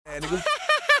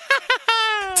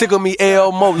Tickle me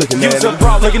Elmo looking ass nigga.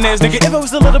 Raw looking ass nigga. If I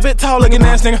was a little bit tall looking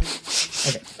ass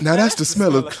nigga. Okay. Now that's the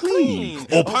smell of clean.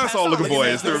 Oh, pass all looking boy.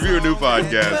 It's the Review a New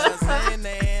podcast.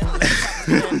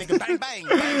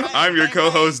 I'm your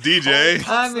co-host DJ.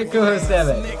 I'm your co-host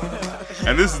Evan.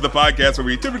 And this is the podcast where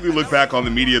we typically look back on the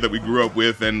media that we grew up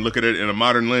with and look at it in a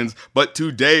modern lens. But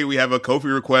today we have a Ko-fi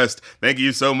request. Thank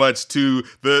you so much to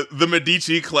the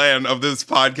Medici clan of this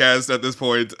podcast at this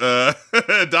point.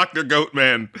 Dr.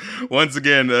 Goatman. Once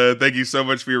again, thank you so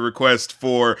much for your request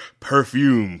for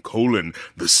Perfume,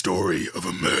 the story of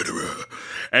a murderer.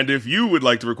 And if you would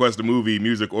like to request a movie,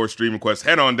 music, or stream request,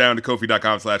 head on down to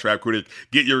Ko-fi.com/rapcritic.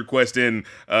 Get your request in.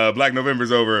 Black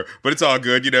November's over, but it's all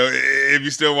good. You know, if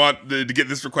you still want to get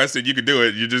this requested, you can do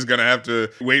it. You're just gonna have to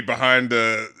wait behind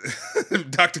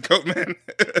Dr. Coatman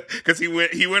because he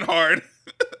went hard.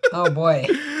 Oh boy.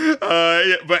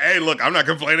 Yeah, but hey, look, I'm not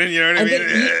complaining. You know what I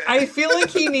mean? I feel like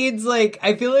he needs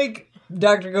I feel like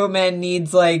Dr. Goatman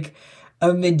needs like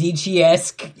a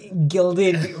Medici-esque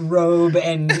gilded robe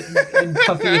and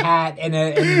puffy hat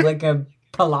and like a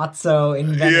palazzo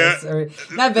in Venice, or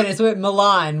not Venice, but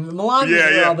Milan. Milan was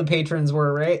where all the patrons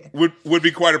were, right? Would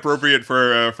be quite appropriate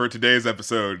for today's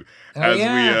episode as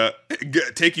we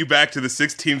take you back to the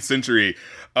 16th century.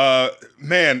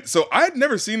 Man, so I'd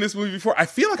never seen this movie before. I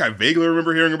feel like I vaguely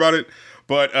remember hearing about it,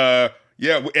 but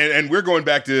and we're going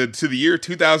back to the year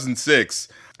 2006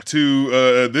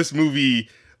 to this movie.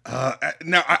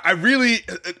 Now, I really,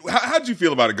 how'd you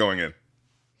feel about it going in?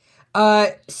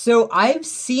 So I've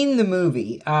seen the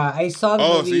movie. I saw the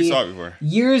movie so you saw it before.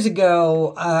 Years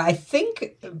ago. I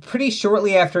think pretty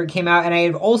shortly after it came out, and I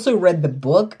had also read the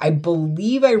book. I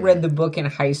believe I read the book in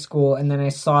high school, and then I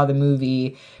saw the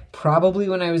movie probably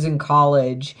when I was in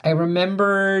college. I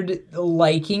remembered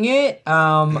liking it.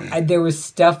 There was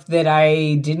stuff that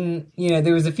I didn't,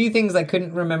 there was a few things I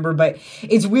couldn't remember, but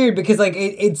it's weird because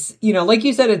it's, like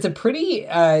you said, it's a pretty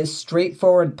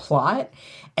straightforward plot.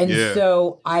 And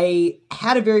so I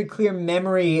had a very clear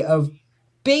memory of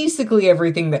basically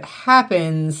everything that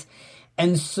happens.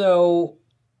 And so,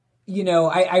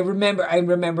 I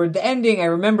remembered the ending. I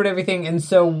remembered everything. And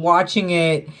so watching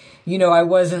it, I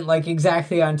wasn't like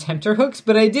exactly on tenterhooks,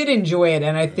 but I did enjoy it.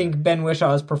 And I think Ben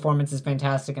Wishaw's performance is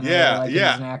fantastic. And I really like him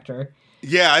as an actor.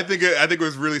 Yeah, I think it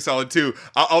was really solid too.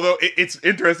 Although it's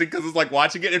interesting because it's like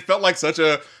watching it felt like such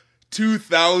a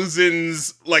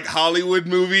 2000s like Hollywood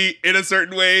movie in a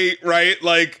certain way, right?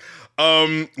 Like,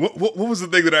 what was the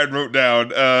thing that I wrote down?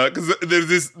 Because there's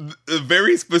this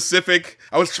very specific.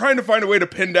 I was trying to find a way to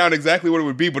pin down exactly what it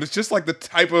would be, but it's just like the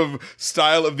type of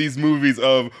style of these movies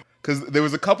of. Because there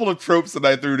was a couple of tropes that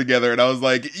I threw together, and I was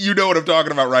like, you know what I'm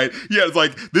talking about, right? Yeah, it's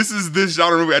like, this is this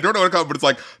genre movie. I don't know what to call it, but it's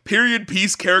like period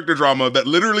piece character drama that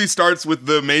literally starts with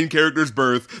the main character's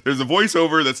birth. There's a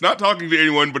voiceover that's not talking to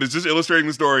anyone, but it's just illustrating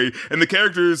the story, and the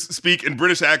characters speak in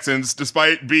British accents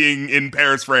despite being in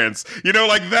Paris, France.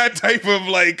 Like that type of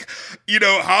like,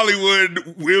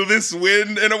 Hollywood, will this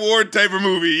win an award type of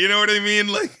movie? You know what I mean?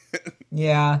 Like,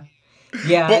 yeah.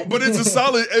 Yeah, but it's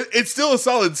still a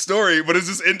solid story, but it's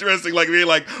just interesting, like being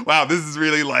like, wow, this is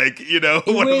really like,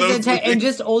 one of those and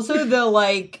just also the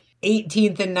like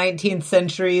 18th and 19th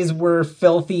centuries were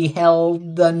filthy hell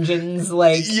dungeons,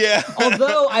 like,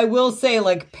 although I will say,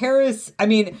 like, Paris, I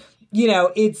mean,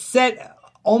 it's set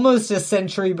almost a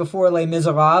century before Les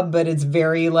Miserables, but it's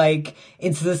very like,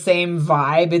 it's the same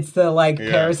vibe. It's the like,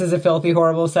 Paris is a filthy,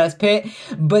 horrible cesspit.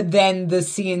 But then the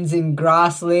scenes in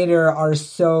Grasse later are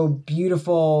so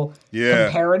beautiful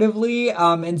comparatively.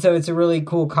 And so it's a really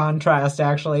cool contrast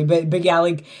actually. But yeah,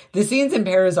 like the scenes in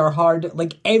Paris are hard.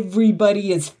 Like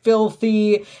everybody is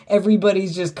filthy.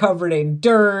 Everybody's just covered in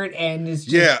dirt and it's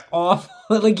just awful.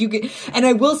 Like you can, and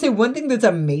I will say one thing that's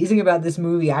amazing about this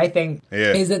movie, I think,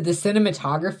 is that the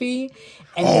cinematography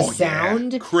and the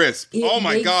sound, crisp. Oh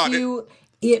my god!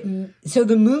 So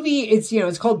the movie,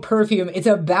 it's called Perfume. It's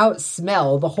about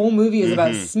smell. The whole movie is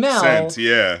about smell. Scent,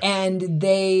 and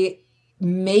they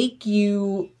make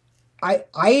you.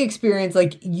 I experience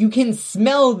like you can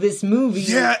smell this movie.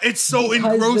 Yeah, it's so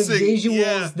engrossing.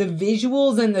 The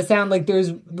visuals and the sound, like there's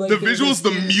like the visuals,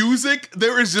 the music.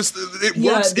 There is just it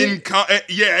works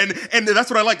and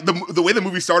that's what I like. The way the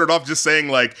movie started off, just saying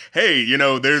like, hey,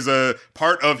 there's a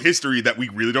part of history that we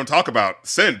really don't talk about,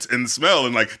 scent and smell,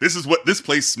 and like this is what this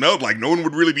place smelled like. No one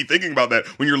would really be thinking about that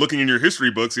when you're looking in your history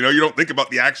books. You don't think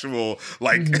about the actual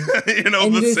like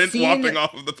the scent wafting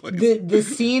off of the place. The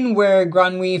scene where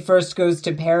Granui first first goes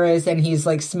to Paris and he's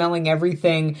like smelling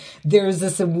everything, there's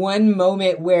this one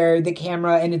moment where the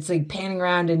camera, and it's like panning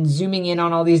around and zooming in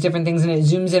on all these different things, and it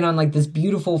zooms in on like this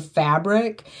beautiful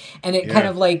fabric, and it kind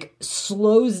of like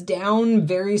slows down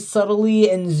very subtly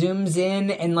and zooms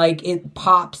in, and like it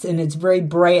pops and it's very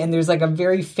bright, and there's like a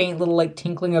very faint little like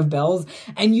tinkling of bells,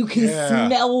 and you can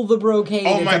smell the brocade.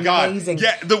 Oh my god! Amazing.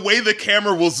 Yeah, the way the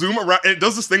camera will zoom around, it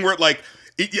does this thing where it like.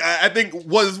 I think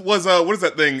was what is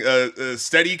that thing?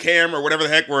 Steady cam or whatever the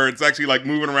heck, where it's actually like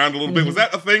moving around a little bit. Was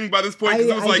that a thing by this point?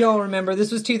 I don't remember.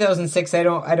 This was 2006. I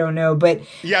don't know, but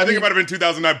yeah, I think it might have been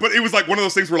 2009. But it was like one of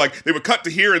those things where like they would cut to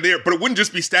here and there, but it wouldn't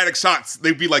just be static shots.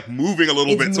 They'd be like moving a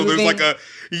little bit. So there's like a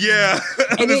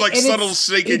there's like subtle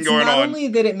shaking going on. It's not only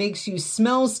that it makes you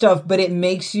smell stuff, but it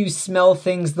makes you smell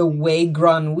things the way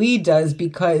Granui does,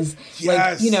 because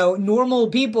like, you know, normal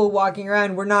people walking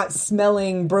around, we're not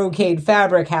smelling brocade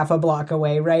fabric half a block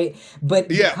away, right? But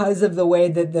because of the way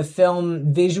that the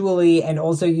film visually and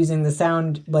also using the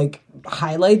sound like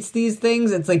highlights these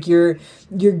things, it's like you're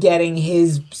getting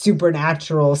his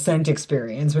supernatural scent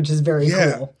experience, which is very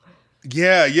cool.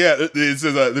 Yeah. This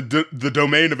is the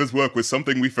domain of his work was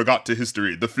something we forgot to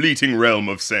history, the fleeting realm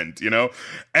of scent, you know?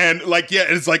 And like,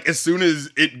 it's like as soon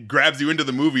as it grabs you into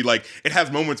the movie, like it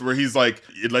has moments where he's like,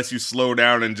 it lets you slow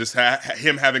down, and just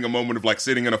him having a moment of like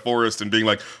sitting in a forest and being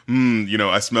like, you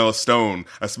know, I smell a stone,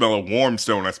 I smell a warm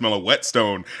stone, I smell a wet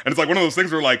stone. And it's like one of those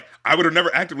things where like, I would have never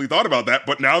actively thought about that,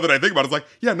 but now that I think about it, it's like,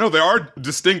 yeah, no, there are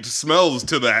distinct smells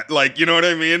to that. Like, you know what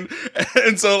I mean?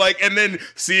 And so like, and then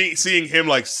seeing him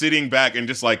like sitting back and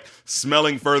just like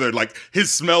smelling further, like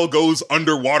his smell goes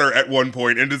underwater at one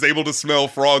point and is able to smell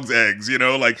frogs' eggs, you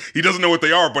know, like he doesn't know what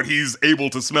they are, but he's able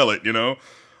to smell it, you know?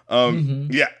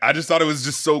 Yeah, I just thought it was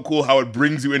just so cool how it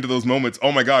brings you into those moments.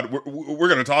 Oh my God, we're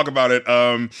going to talk about it.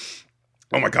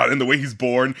 Oh my God, and the way he's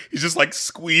born, he's just like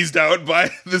squeezed out by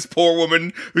this poor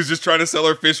woman who's just trying to sell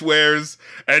her fish wares.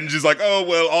 And she's like, oh,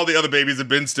 well, all the other babies have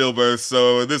been stillbirths,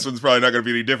 so this one's probably not going to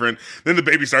be any different. Then the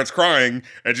baby starts crying,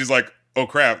 and she's like, oh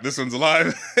crap, this one's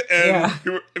alive. And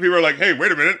people are like, hey,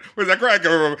 wait a minute, where's that cry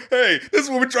coming from? Hey, this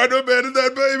woman tried to abandon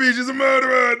that baby, she's a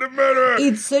murderer.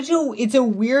 It's a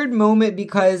weird moment,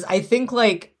 because I think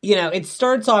like, you know, it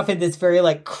starts off in this very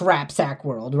like crap sack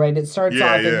world, right? It starts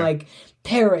off in like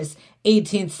Paris,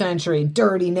 18th century,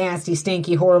 dirty, nasty,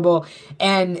 stinky, horrible,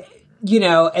 and you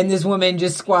know, and this woman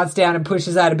just squats down and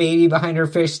pushes out a baby behind her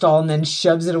fish stall and then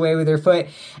shoves it away with her foot.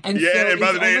 And and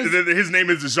by the way, his name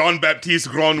is Jean-Baptiste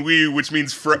Grenouille, which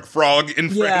means frog in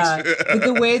French. Yeah, but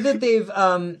the way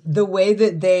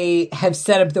that they have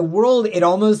set up the world, it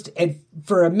almost,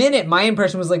 for a minute, my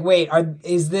impression was like, wait,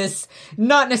 is this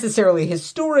not necessarily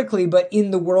historically, but in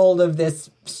the world of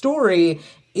this story,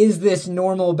 is this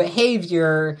normal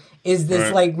behavior? Is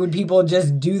this like, would people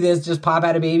just do this, just pop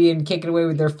out a baby and kick it away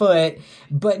with their foot?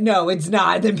 But no, it's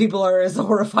not. Then people are as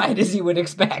horrified as you would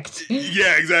expect.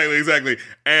 Yeah, exactly.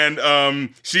 And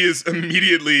she is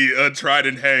immediately tried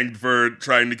and hanged for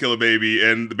trying to kill a baby,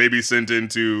 and the baby's sent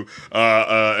into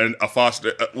an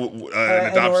adoption.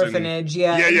 An orphanage,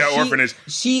 orphanage.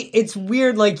 It's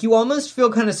weird, like, you almost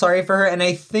feel kind of sorry for her, and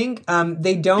I think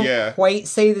they don't quite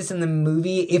say this in the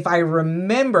movie, if I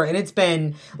remember, and it's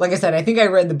been, like I said, I think I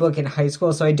read the book in high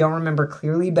school, so I don't remember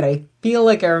clearly, but I feel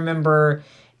like I remember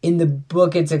in the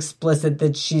book it's explicit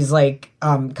that she's like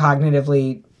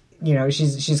cognitively, you know,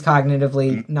 she's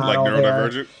cognitively not like all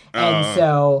neurodivergent there. And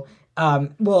so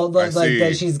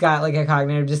that she's got like a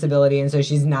cognitive disability, and so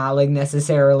she's not like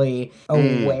necessarily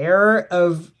aware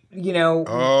of, you know.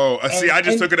 I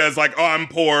just took it as like, oh, I'm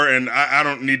poor and I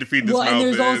don't need to feed this mouth. And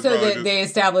there's also that they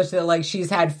established that like she's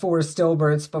had 4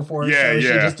 stillbirths before, so she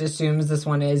just assumes this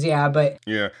one is,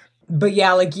 But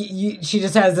yeah, like she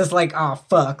just has this like, oh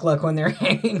fuck, look, when they're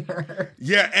hanging her.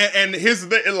 Yeah, and his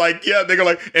like, they go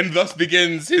like, and thus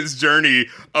begins his journey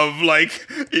of like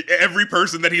every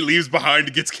person that he leaves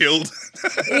behind gets killed.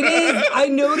 It is. I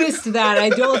noticed that. I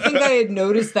don't think I had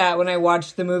noticed that when I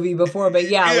watched the movie before, but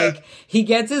like he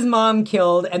gets his mom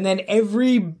killed, and then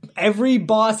every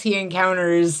boss he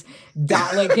encounters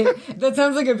that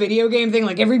sounds like a video game thing,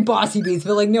 like every boss he beats,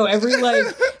 but like no, every like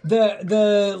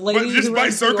the lady but just who by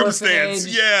runs circumstance,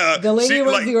 the orphanage, the lady who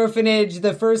runs the orphanage,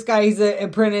 the first guy he's an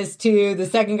apprentice to, the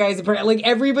second guy's apprentice, like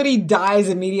everybody dies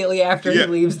immediately after he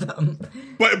leaves them.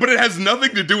 But it has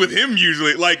nothing to do with him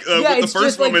usually. Like with it's the first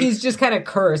just woman, like he's just kind of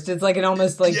cursed. It's like an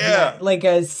almost like like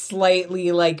a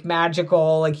slightly like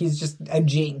magical, like he's just a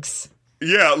jinx.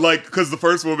 Yeah, like, because the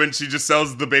first woman, she just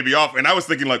sells the baby off. And I was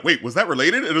thinking, like, wait, was that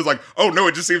related? And it was like, oh, no,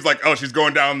 it just seems like, oh, she's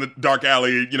going down the dark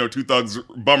alley, two thugs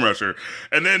bum rush her.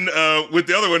 And then with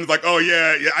the other one, it's like, oh,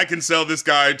 yeah, I can sell this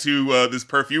guy to this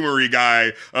perfumery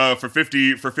guy for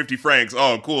 50 francs.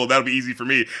 Oh, cool, that'll be easy for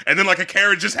me. And then, like, a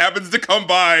carriage just happens to come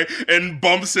by and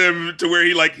bumps him to where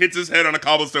he, like, hits his head on a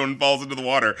cobblestone and falls into the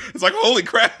water. It's like, holy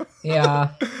crap.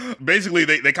 Yeah. Basically,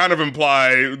 they kind of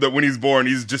imply that when he's born,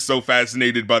 he's just so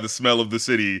fascinated by the smell of the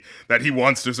city that he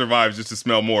wants to survive just to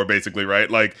smell more, basically,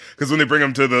 right? Like, because when they bring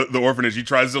him to the orphanage, he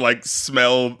tries to, like,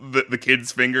 smell the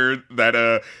kid's finger that,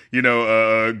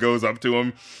 goes up to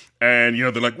him. And,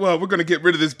 they're like, well, we're going to get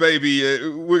rid of this baby.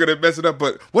 We're going to mess it up.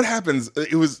 But what happens?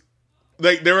 It was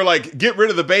like, they were like, get rid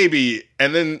of the baby.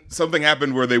 And then something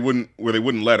happened where they wouldn't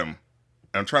let him.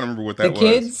 I'm trying to remember what that was. The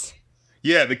kids?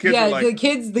 Yeah, the kids are like...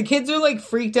 the kids are, like,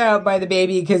 freaked out by the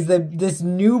baby because this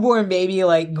newborn baby,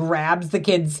 like, grabs the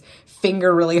kid's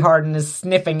finger really hard and is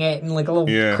sniffing it and, like, a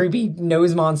little creepy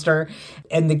nose monster.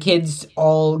 And the kids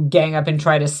all gang up and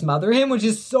try to smother him, which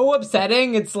is so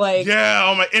upsetting. It's like... Yeah,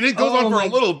 oh my... And it goes on for a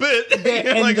little bit.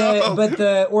 But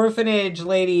the orphanage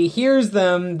lady hears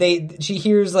them. She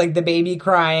hears, like, the baby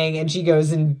crying, and she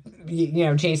goes and,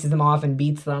 chases them off and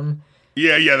beats them.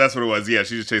 Yeah, that's what it was. Yeah,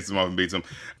 she just chases him off and beats him.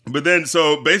 But then,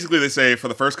 so basically they say for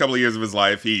the first couple of years of his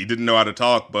life, he didn't know how to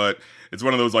talk, but it's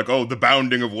one of those like, oh, the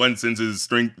bounding of one senses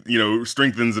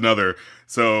strengthens another.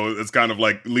 So it's kind of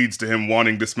like leads to him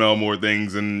wanting to smell more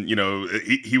things, and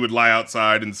he would lie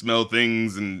outside and smell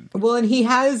things. And he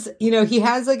has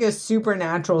like a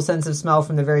supernatural sense of smell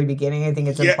from the very beginning. I think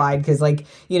it's implied because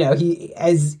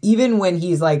even when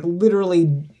he's like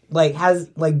literally like has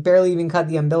like barely even cut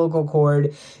the umbilical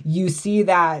cord, you see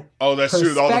that. Oh, that's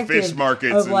true. All the fish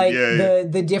markets of like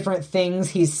the different things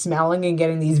he's smelling and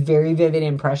getting these very vivid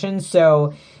impressions.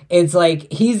 So it's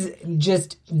like he's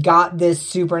just got this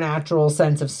supernatural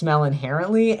sense of smell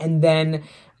inherently, and then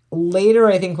later,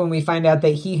 I think when we find out that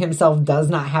he himself does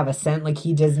not have a scent, like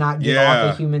he does not give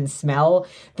off a human smell,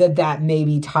 that may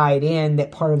be tied in,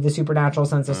 that part of the supernatural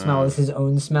sense of smell is his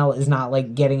own smell is not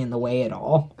like getting in the way at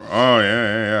all. Oh,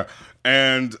 yeah.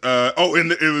 And,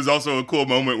 and it was also a cool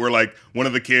moment where like one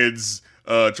of the kids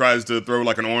tries to throw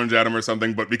like an orange at him or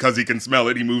something, but because he can smell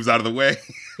it, he moves out of the way.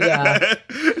 Yeah.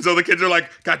 So the kids are like,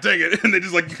 God dang it. And they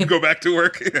just like go back to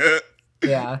work.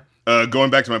 Yeah. Going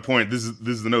back to my point, this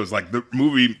is the notes. Like the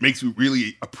movie makes you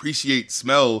really appreciate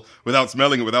smell without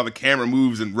smelling it, without the camera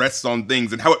moves and rests on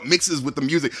things, and how it mixes with the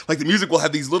music. Like the music will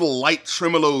have these little light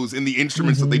tremolos in the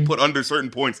instruments that they put under certain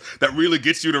points that really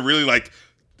gets you to really like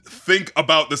think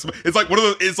about the smell. It's like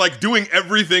it's like doing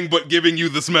everything but giving you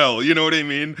the smell. You know what I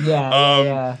mean?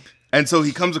 Yeah. And so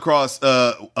he comes across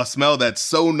a smell that's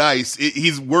so nice.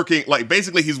 He's working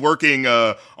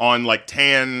on like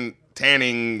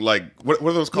tanning, like what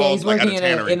are those called? Yeah, he's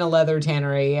working in a leather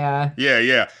tannery.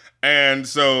 Yeah. And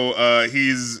so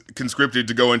he's conscripted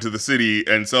to go into the city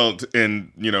and sell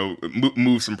and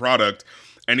move some product.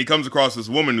 And he comes across this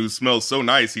woman who smells so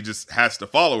nice, he just has to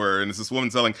follow her. And it's this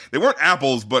woman selling, they weren't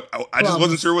apples, but I just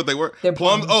wasn't sure what they were. They're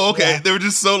plums. Oh, okay. Yeah. They were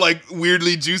just so like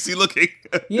weirdly juicy looking.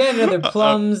 Yeah, no, they're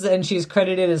plums, and she's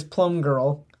credited as Plum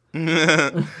Girl.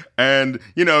 And,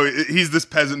 he's this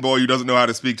peasant boy who doesn't know how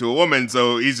to speak to a woman.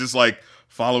 So he's just like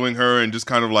following her and just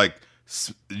kind of like,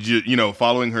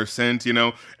 following her scent,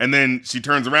 And then she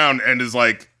turns around and is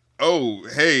like, oh,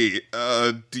 hey,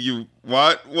 do you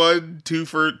what? 2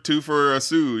 for a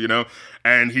sou,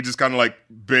 And he just kind of like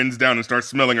bends down and starts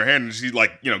smelling her hand, and she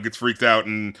like, gets freaked out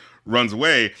and runs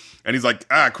away. And he's like,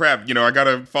 crap, I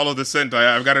gotta follow the scent.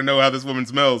 I've gotta know how this woman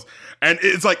smells. And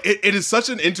it's like, it is such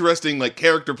an interesting like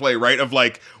character play, right? Of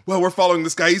like, well, we're following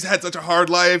this guy. He's had such a hard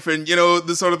life and,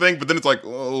 this sort of thing. But then it's like,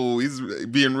 oh, he's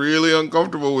being really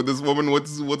uncomfortable with this woman.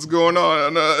 What's going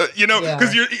on?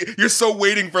 Because you're so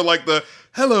waiting for like the,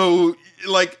 hello,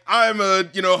 like I'm a,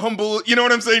 humble, you know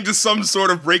what I'm saying? Just some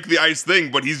sort of break the ice thing.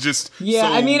 But he's just. Yeah,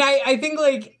 so... I mean, I think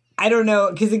like, I don't know,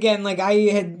 because again, like I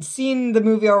had seen the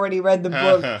movie already, read the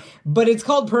book, but it's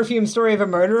called Perfume Story of a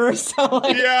Murderer. So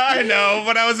like, yeah, I know,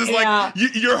 but I was just like,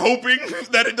 you're hoping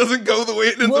that it doesn't go the way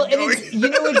it ends up going.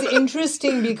 It's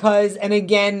interesting because, and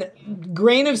again,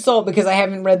 grain of salt because I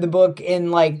haven't read the book in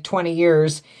like 20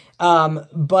 years,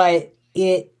 but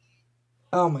it.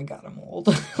 Oh my God, I'm old.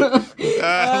 Look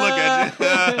at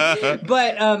you.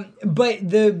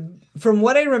 but from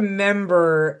what I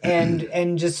remember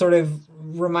and just sort of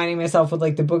reminding myself with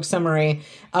like the book summary,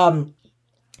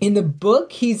 in the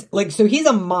book he's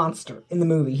a monster. In the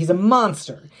movie he's a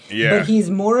monster, but he's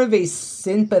more of a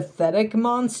sympathetic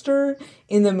monster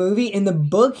in the movie. In the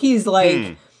book he's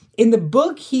like in the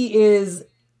book he is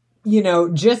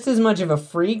just as much of a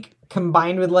freak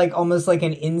combined with like almost like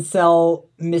an incel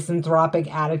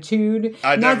misanthropic attitude.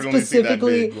 I definitely see that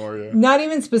being more, yeah. Not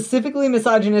even specifically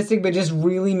misogynistic, but just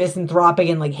really misanthropic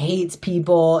and like hates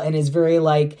people and is very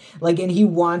like and he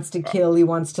wants to kill, he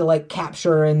wants to like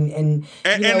capture and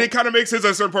it kind of makes sense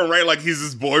at a certain point, right? Like he's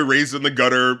this boy raised in the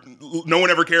gutter. No one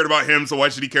ever cared about him, so why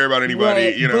should he care about anybody?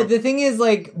 Right. You know. But the thing is,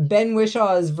 like Ben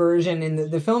Wishaw's version in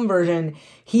the film version,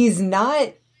 he's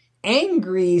not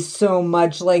angry so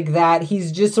much like that.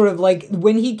 He's just sort of like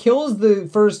when he kills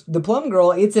the plum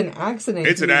girl, it's an accident.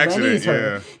 It's an accident.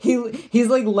 Yeah. He's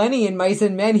like Lenny in Mice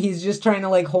and Men. He's just trying to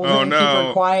like hold her and keep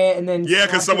her quiet, and then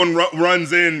because someone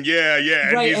runs in. Yeah,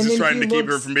 and right, he's just trying to keep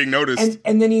her from being noticed.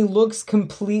 And then he looks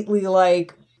completely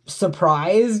like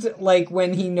surprised, like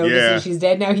when he notices she's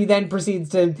dead. Now he then proceeds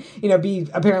to be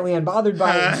apparently unbothered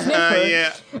by it and sniff her.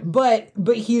 Yeah. But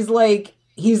he's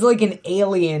like an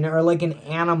alien or like an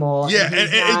animal. Yeah,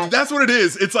 and that's what it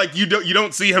is. It's like you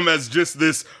don't see him as just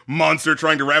this monster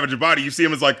trying to ravage a body. You see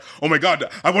him as like, oh my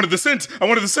god, I wanted the scent.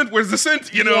 Where's the scent?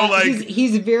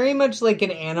 He's very much like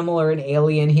an animal or an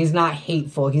alien. He's not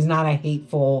hateful. He's not a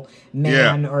hateful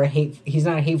man or he's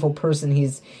not a hateful person.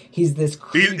 He's this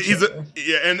creature.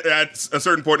 And at a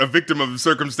certain point, a victim of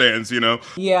circumstance.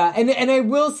 Yeah, and I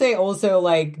will say also,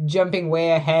 like, jumping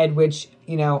way ahead, which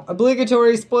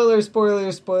obligatory spoilers.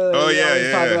 Oh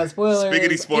yeah. Talk about spoilers.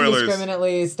 Spiggity spoilers.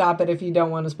 Indiscriminately. Stop it if you don't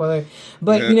want to spoiler.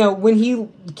 But when he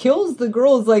kills the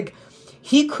girls, like,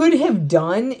 he could have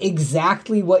done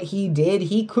exactly what he did.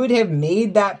 He could have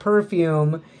made that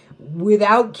perfume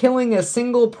without killing a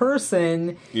single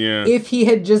person if he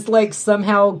had just like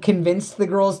somehow convinced the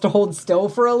girls to hold still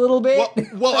for a little bit.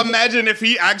 Well, imagine if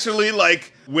he actually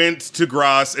like went to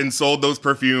Grasse and sold those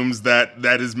perfumes that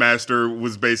his master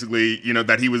was basically,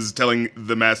 that he was telling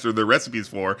the master the recipes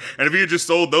for. And if he had just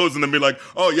sold those and then be like,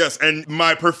 oh yes, and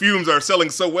my perfumes are selling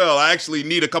so well, I actually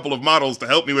need a couple of models to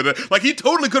help me with it. Like, he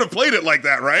totally could have played it like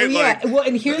that, right? Well,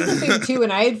 and here's the thing too,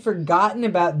 and I had forgotten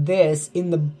about this. In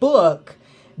the book,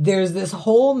 there's this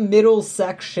whole middle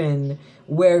section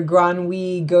where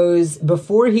Granui goes,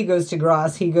 before he goes to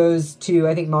Grasse, he goes to,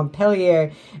 I think,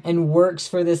 Montpellier and works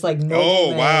for this, like,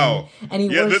 nobleman. Oh, wow. And he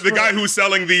the guy who's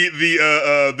selling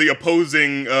the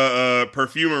opposing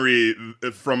perfumery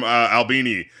from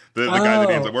Albini, the guy that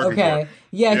ends up working for.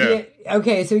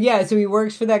 So he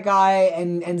works for that guy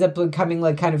and ends up becoming,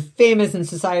 like, kind of famous in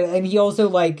society, and he also,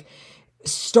 like,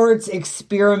 starts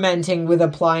experimenting with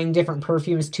applying different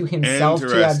perfumes to himself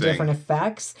to have different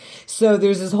effects. So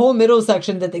there's this whole middle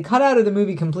section that they cut out of the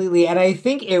movie completely, and I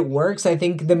think it works. I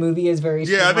think the movie is very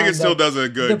strong. Yeah, I think it still does a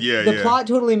good, The plot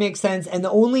totally makes sense, and the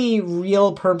only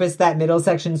real purpose that middle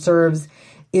section serves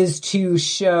is to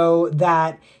show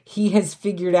that he has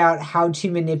figured out how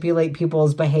to manipulate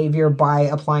people's behavior by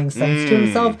applying scents to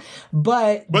himself.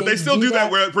 But they still do that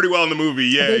pretty well in the movie.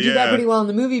 Yeah, they do that pretty well in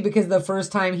the movie, because the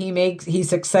first time he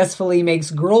successfully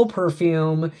makes girl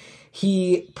perfume,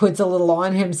 he puts a little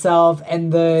on himself,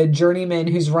 and the journeyman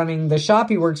who's running the shop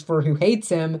he works for, who hates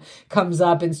him, comes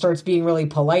up and starts being really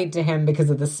polite to him because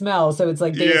of the smell. So it's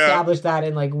like they established that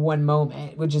in like one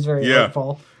moment, which is very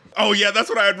hurtful. Oh, yeah, that's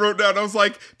what I had wrote down. I was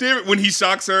like, damn it, when he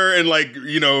shocks her and, like,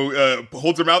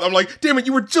 holds her mouth, I'm like, damn it,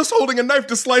 you were just holding a knife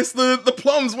to slice the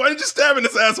plums. Why did you stab in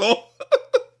this asshole?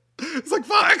 It's like,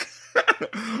 fuck.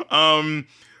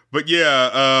 But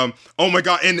yeah, oh my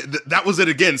God, and that was it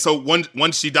again. So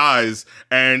once she dies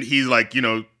and he's like,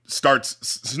 starts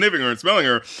sniffing her and smelling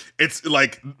her, it's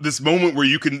like this moment where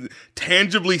you can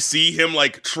tangibly see him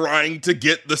like trying to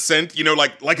get the scent,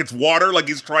 like it's water, like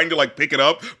he's trying to like pick it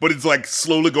up, but it's like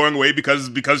slowly going away because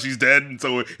she's dead, and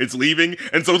so it's leaving.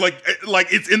 And so like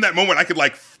it's in that moment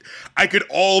I could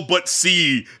all but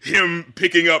see him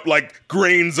picking up like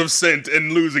grains of scent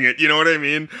and losing it, you know what I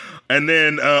mean? And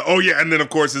then and then of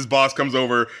course his boss comes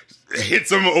over,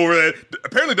 hits him over that,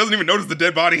 apparently doesn't even notice the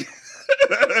dead body.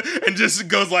 And just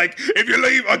goes like, if you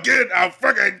leave again, I'll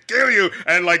fucking kill you.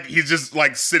 And like he's just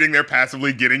like sitting there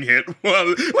passively getting hit.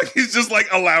 Well, like he's just like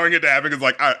allowing it to happen. It's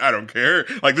like, I don't care.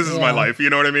 Like, this is my life. You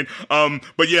know what I mean?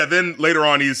 But yeah, then later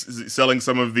on he's selling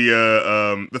some of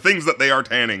the things that they are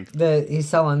tanning. He's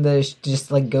selling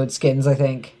just like goat skins, I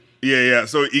think. Yeah.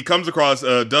 So he comes across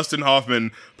Dustin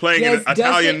Hoffman playing an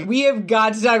Italian. We have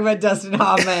got to talk about Dustin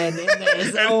Hoffman in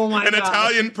this. Oh my god, an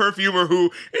Italian perfumer who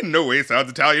in no way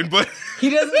sounds Italian, but he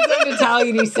doesn't sound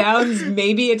Italian. He sounds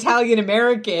maybe Italian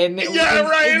American. Yeah,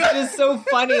 right. It's just so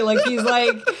funny. Like he's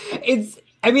like, it's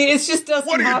just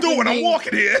Dustin Hoffman. What are you doing? I'm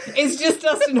walking here. It's just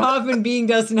Dustin Hoffman being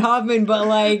Dustin Hoffman, but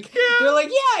like, they're like,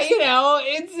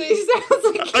 it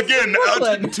sounds like again,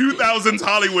 2000s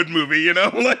Hollywood movie,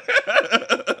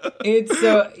 It's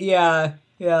so,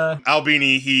 Yeah.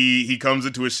 Albini, he comes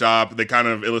into his shop. They kind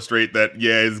of illustrate that,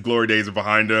 his glory days are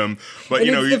behind him. But,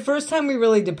 and it's the first time we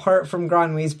really depart from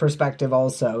Granwy's perspective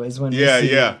also, is when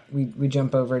we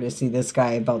jump over to see this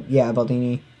guy,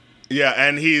 Baldini. Yeah,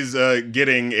 and he's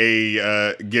getting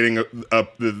the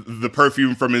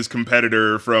perfume from his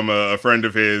competitor, from a friend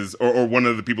of his, or one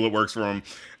of the people that works for him.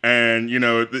 And,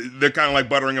 they're kind of like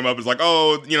buttering him up. It's like,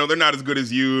 oh, they're not as good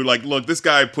as you. Like, look, this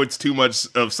guy puts too much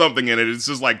of something in it. It's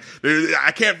just like,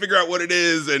 I can't figure out what it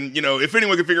is. And, if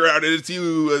anyone can figure out it, it's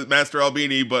you, Master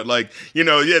Albini. But, like,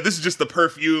 this is just the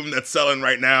perfume that's selling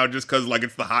right now just because, like,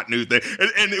 it's the hot new thing.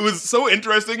 And it was so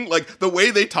interesting, like, the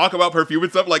way they talk about perfume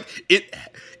and stuff, like,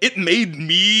 it made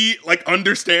me, like,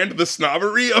 understand the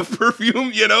snobbery of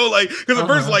perfume, like, because at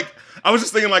first, like, I was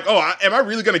just thinking, like, am I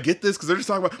really going to get this? Because they're just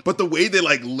talking about, but the way they,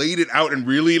 like, laid it out and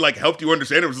really, like, helped you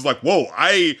understand it was just like, whoa,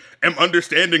 I am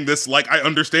understanding this like I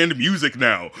understand music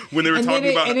now. When they were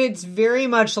talking about... And it's very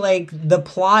much like the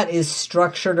plot is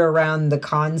structured around the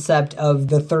concept of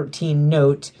the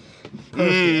 13-note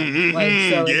perfume.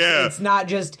 It's not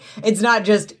just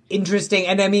interesting.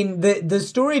 And I mean, the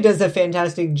story does a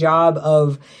fantastic job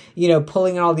of,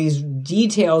 pulling in all these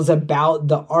details about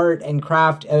the art and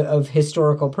craft of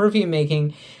historical perfume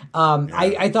making.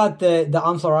 I thought the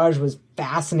enfleurage was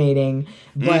fascinating,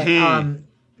 but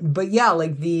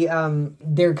like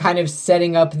they're kind of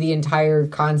setting up the entire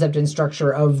concept and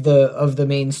structure of the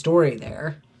main story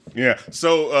there. Yeah.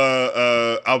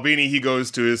 So Albini, he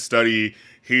goes to his study.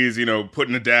 He's,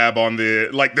 putting a dab on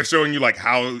they're showing you, like,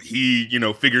 how he,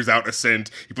 figures out a scent.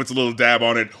 He puts a little dab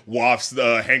on it, wafts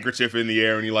the handkerchief in the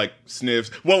air, and he, like,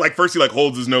 sniffs. Well, like, first he, like,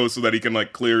 holds his nose so that he can,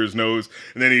 like, clear his nose.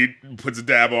 And then he puts a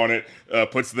dab on it,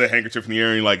 puts the handkerchief in the air,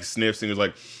 and he, like, sniffs, and he's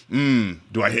like,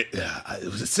 do I hit,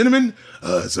 was it cinnamon?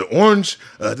 Is it orange?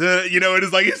 And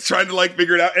it's like, he's trying to, like,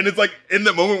 figure it out. And it's, like, in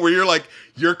the moment where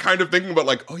you're kind of thinking about,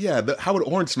 like, oh, yeah, how would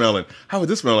orange smell? And how would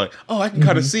this smell? Like, oh, I can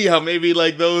kind of see how maybe,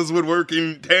 like, those would work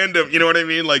in tandem. You know what I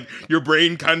mean? Like, your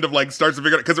brain kind of, like, starts to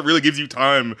figure it out, because it really gives you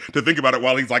time to think about it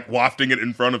while he's, like, wafting it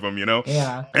in front of him,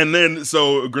 Yeah. And then,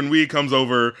 so Granwy comes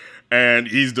over, and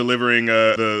he's delivering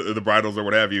the bridles or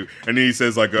what have you. And he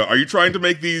says, like, are you trying to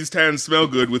make these tans smell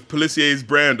good with Pelissier's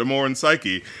brand, Amor and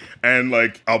Psyche? And,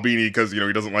 like, Albini, because,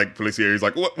 he doesn't like Pelissier, he's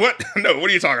like, what? No,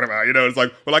 what are you talking about? It's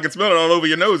like, well, I can smell it all over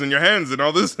your nose and your hands and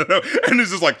all this. And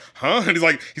it's just like, huh? And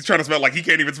he's trying to smell, like, he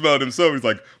can't even smell it himself. He's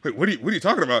like, wait, what are you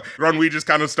talking about? Granwy just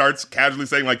kind of starts casually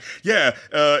saying, like, yeah,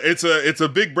 it's a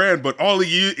big brand, but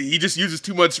he just uses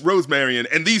too much rosemary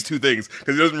and these two things,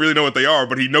 because he doesn't really know what they are,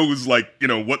 but he knows, like,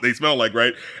 what they smell like,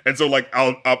 right? And so, like,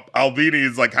 Albini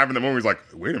is, like, having the moment, he's like,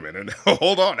 wait a minute,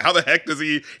 hold on, how the heck does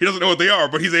he doesn't know what they are,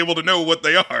 but he's able to know what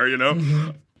they are,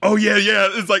 Mm-hmm. Oh yeah.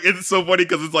 It's like, it's so funny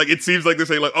because it's like, it seems like they're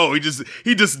saying, like, oh, he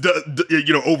just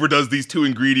overdoes these two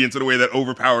ingredients in a way that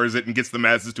overpowers it and gets the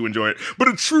masses to enjoy it. But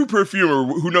a true perfumer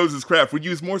who knows his craft would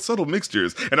use more subtle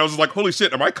mixtures. And I was just like, holy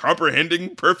shit, am I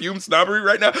comprehending perfume snobbery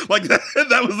right now? Like,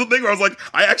 that was the thing where I was like,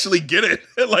 I actually get it.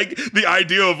 Like, the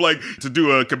idea of, like, to do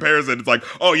a comparison, it's like,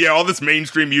 oh yeah, all this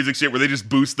mainstream music shit where they just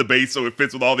boost the bass so it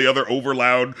fits with all the other over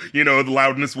loud, the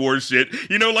loudness wars shit.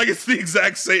 Like, it's the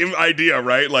exact same idea,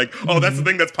 right? Like, oh, that's the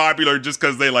thing that's popular just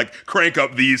because they, like, crank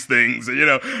up these things,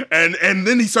 and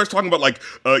then he starts talking about, like,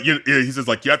 he says,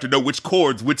 like, you have to know which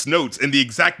chords, which notes, and the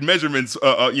exact measurements,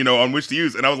 on which to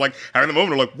use. And I was like, having the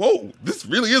moment, I'm like, whoa, this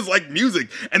really is like music.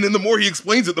 And then the more he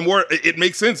explains it, the more it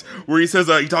makes sense. Where he says,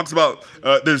 he talks about,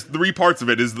 there's three parts of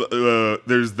it. There's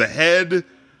the head,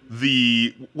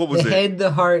 the head,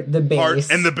 the heart, the bass.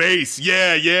 Heart and the bass.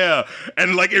 Yeah.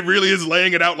 And, like, it really is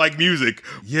laying it out like music.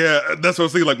 Yeah, that's what I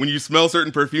was thinking. Like, when you smell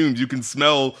certain perfumes, you can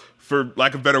smell, for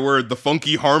lack of a better word, the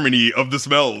funky harmony of the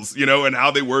smells, and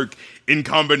how they work in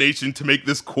combination to make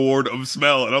this chord of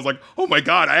smell. And I was like, oh my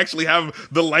God, I actually have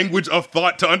the language of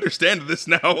thought to understand this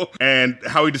now. And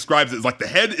how he describes it is like, the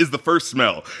head is the first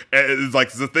smell. It's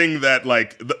like the thing that,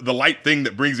 like, the light thing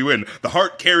that brings you in. The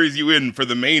heart carries you in for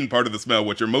the main part of the smell,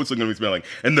 what you're mostly going to be smelling.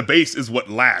 And the base is what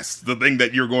lasts, the thing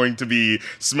that you're going to be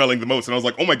smelling the most. And I was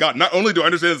like, oh my God, not only do I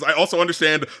understand this, I also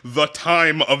understand the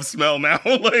time of smell now.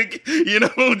 Like,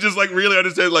 just, like, really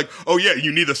understand, like, oh yeah,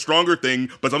 you need a stronger thing,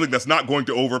 but something that's not going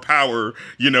to overpower,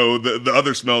 the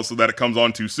other smells so that it comes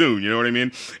on too soon. You know what I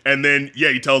mean? And then, yeah,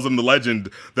 he tells him the legend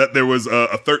that there was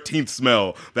a 13th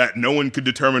smell that no one could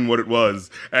determine what it was.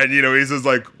 And, he says,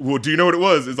 like, well, do you know what it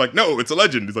was? It's like, no, it's a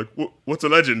legend. He's like, what's a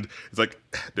legend? It's like,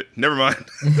 never mind.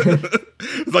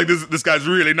 It's like, this guy's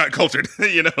really not cultured,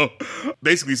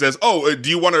 Basically says, oh, do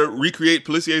you want to recreate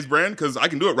Pelissier's brand? Because I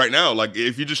can do it right now. Like,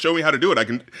 if you just show me how to do it, I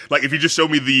can, like, if you just show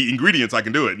me the ingredients, I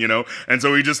can do it, you know? And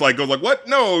so he just like goes like, what?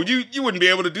 No, you wouldn't be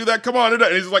able to do that. Come on. And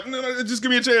he's like, no, just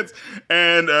give me a chance.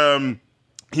 And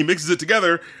he mixes it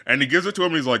together and he gives it to him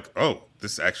and he's like, oh,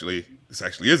 this actually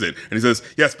is it. And he says,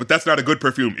 yes, but that's not a good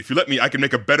perfume. If you let me, I can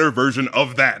make a better version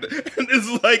of that. And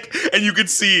it's like, and you could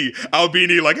see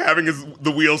Albini like having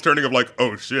the wheels turning of like,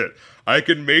 oh shit, I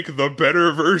can make the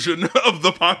better version of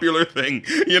the popular thing,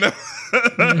 you know?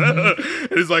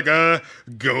 And he's like,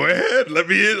 go ahead, let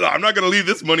me in. I'm not going to leave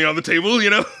this money on the table, you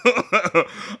know?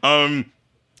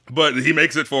 But he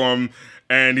makes it for him.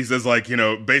 And he says, like, you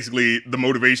know, basically the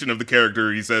motivation of the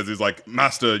character, he says, is like,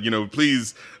 Master, you know,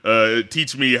 please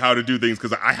teach me how to do things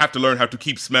because I have to learn how to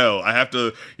keep smell. I have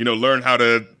to, you know, learn how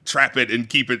to trap it and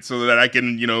keep it so that I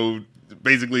can, you know,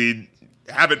 basically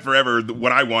have it forever,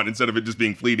 what I want, instead of it just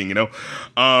being fleeting, you know?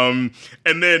 And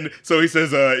then, so he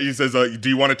says, do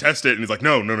you want to test it? And he's like,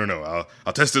 no,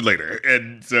 I'll test it later.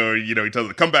 And so, you know, he tells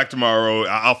him, come back tomorrow.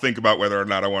 I'll think about whether or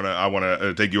not I want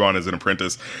to take you on as an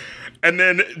apprentice. And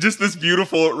then just this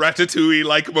beautiful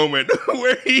Ratatouille-like moment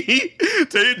where he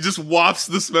just wafts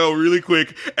the smell really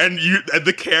quick and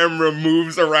the camera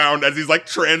moves around as he's like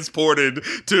transported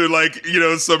to like, you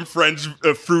know, some French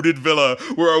fruited villa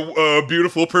where a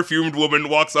beautiful perfumed woman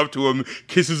walks up to him,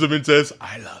 kisses him and says,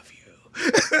 I love you.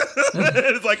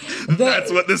 It's like,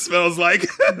 that's what this smells like.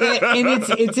 And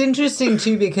it's interesting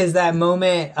too because that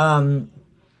moment,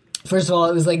 first of all,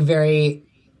 it was like very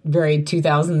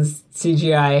 2000s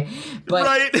CGI, but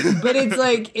right. But it's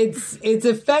like it's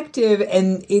effective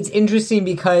and it's interesting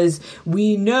because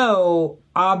we know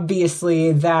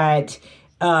obviously that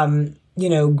you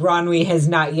know, Granwy has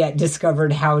not yet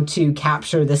discovered how to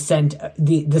capture the scent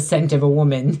of a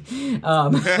woman,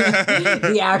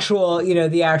 the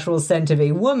actual scent of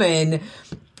a woman.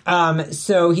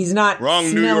 So he's not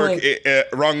wrong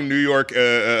New York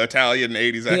Italian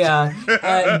 80s accent.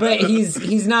 Yeah, but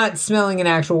he's not smelling an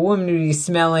actual woman. He's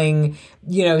smelling,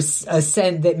 you know, a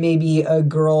scent that maybe a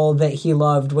girl that he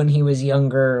loved when he was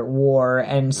younger wore,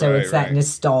 and so it's that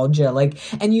nostalgia. Like,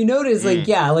 and you notice, like,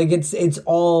 yeah, like it's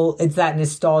that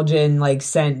nostalgia and like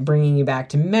scent bringing you back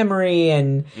to memory,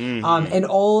 and and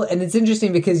it's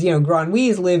interesting because, you know,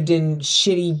 Granwy's lived in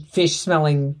shitty fish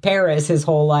smelling Paris his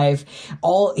whole life.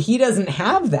 He doesn't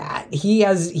have that. He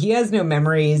has no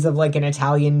memories of like an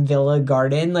Italian villa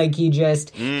garden. Like he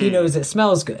knows it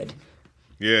smells good.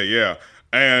 Yeah.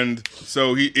 And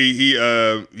so he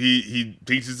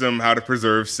teaches them how to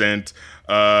preserve scent.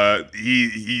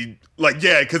 He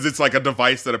because it's like a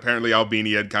device that apparently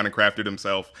Albini had kind of crafted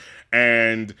himself.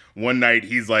 And one night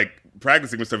he's like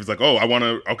practicing with stuff. He's like, oh, I want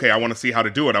to see how to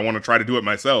do it. I want to try to do it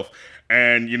myself.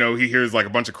 And, you know, he hears like a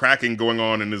bunch of cracking going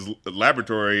on in his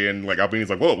laboratory, and like Albini's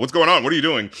like, whoa, what's going on? What are you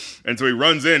doing? And so he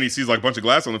runs in, he sees like a bunch of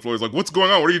glass on the floor. He's like, what's going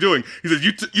on? What are you doing? He says,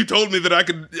 you told me that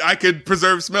I could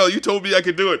preserve smell. You told me I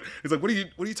could do it. He's like, what are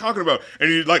you talking about? And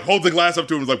he like holds the glass up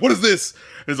to him. He's like, what is this?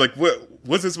 And he's like,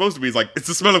 what's it supposed to be? He's like, it's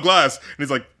the smell of glass. And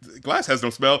he's like, glass has no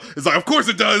smell. It's like, of course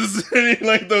it does. And he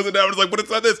like throws it down. And he's like, but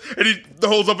it's not this. And he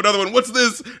holds up another one. What's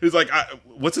this? And he's like,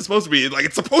 what's it supposed to be? Like,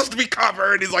 it's supposed to be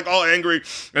copper. And he's like all angry.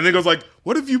 And then goes like,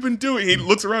 what have you been doing? He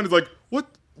looks around. He's like,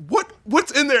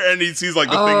 what's in there? And he sees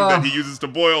like the thing that he uses to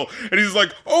boil. And he's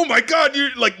like, oh my God, you're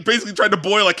like basically trying to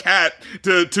boil a cat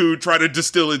to try to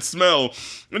distill its smell.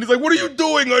 And he's like, what are you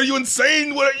doing? Are you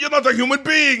insane? You're not a human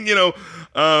being, you know?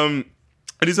 And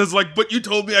he says like, but you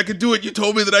told me I could do it. You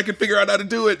told me that I could figure out how to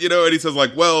do it, you know? And he says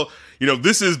like, well, you know,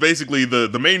 this is basically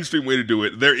the mainstream way to do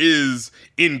it. There is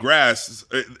in Grasse,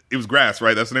 it was Grasse,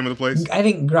 right? That's the name of the place? I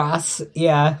think Grasse,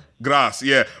 yeah. Grasse,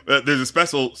 yeah. There's a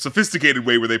special, sophisticated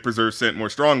way where they preserve scent more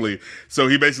strongly. So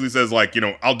he basically says like, you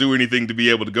know, I'll do anything to be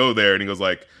able to go there. And he goes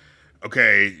like,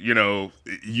 okay, you know,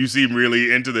 you seem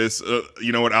really into this.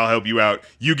 You know what? I'll help you out.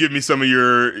 You give me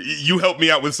you help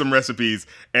me out with some recipes,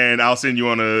 and I'll send you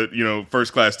on a, you know,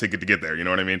 first class ticket to get there. You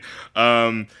know what I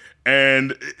mean?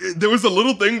 And there was a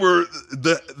little thing where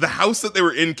the house that they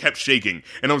were in kept shaking,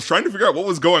 and I was trying to figure out what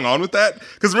was going on with that.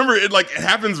 Because remember, it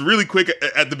happens really quick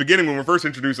at the beginning when we're first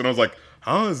introduced, and I was like,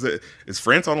 "Huh? Is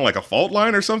France on like a fault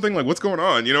line or something? Like, what's going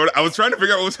on?" You know, I was trying to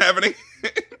figure out what was happening.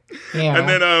 Yeah. And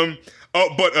then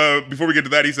but before we get to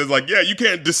that, he says like, yeah, you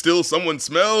can't distill someone's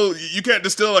smell. You can't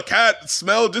distill a cat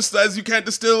smell just as you can't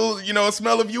distill, you know, a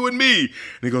smell of you and me. And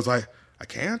he goes like, I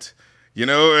can't, you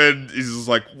know, and he's just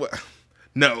like, what?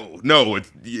 No,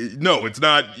 it's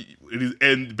not.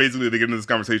 And basically they get into this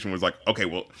conversation where it's like, okay,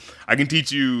 well, I can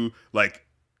teach you, like,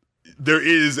 there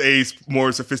is a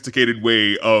more sophisticated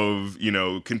way of, you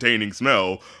know, containing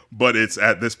smell, but it's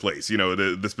at this place, you know,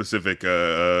 the specific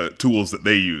tools that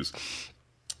they use.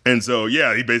 And so,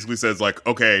 yeah, he basically says like,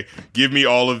 okay, give me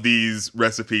all of these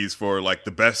recipes for like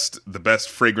the best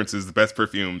fragrances, the best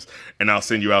perfumes, and I'll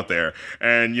send you out there.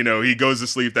 And, you know, he goes to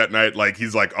sleep that night. Like,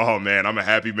 he's like, oh man, I'm a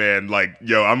happy man. Like,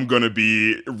 yo, I'm going to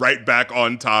be right back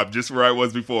on top, just where I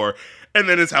was before. And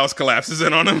then his house collapses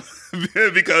in on him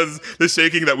because the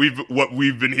shaking that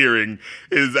we've been hearing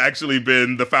has actually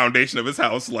been the foundation of his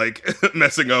house, like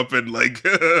messing up and like,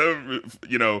 getting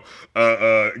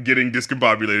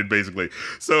discombobulated basically.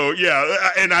 So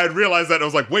yeah. And I realized that I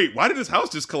was like, wait, why did his house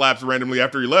just collapse randomly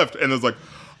after he left? And I was like,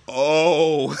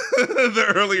 oh, the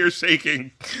earlier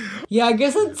shaking. Yeah, I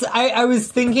guess I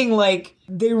was thinking like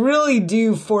they really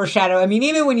do foreshadow. I mean,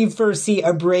 even when you first see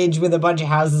a bridge with a bunch of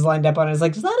houses lined up on it, it's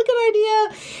like, is that a good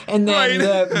idea? And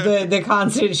then the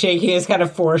constant shaking is kind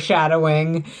of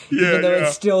foreshadowing, even though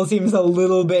it still seems a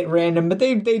little bit random, but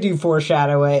they do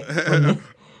foreshadow it.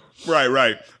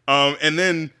 Right. And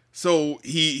then so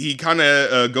he kind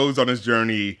of goes on his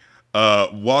journey,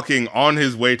 walking on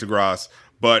his way to Grasse.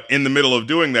 But in the middle of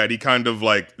doing that, he kind of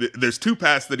like, there's two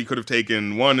paths that he could have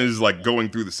taken. One is like going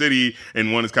through the city,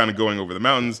 and one is kind of going over the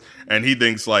mountains. And he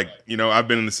thinks like, you know, I've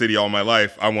been in the city all my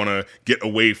life. I want to get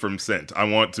away from scent. I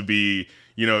want to be,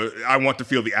 you know, I want to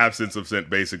feel the absence of scent,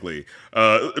 basically.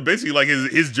 Basically like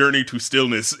his journey to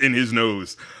stillness in his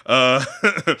nose.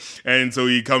 And so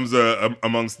he comes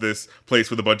amongst this place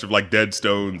with a bunch of like dead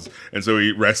stones. And so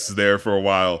he rests there for a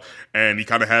while. And he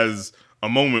kind of has a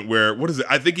moment where, what is it?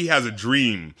 I think he has a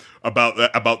dream about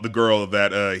the girl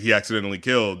that he accidentally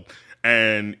killed,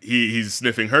 and he's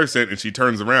sniffing her scent, and she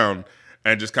turns around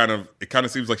and just it kind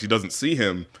of seems like she doesn't see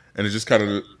him, and it just kind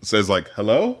of says like,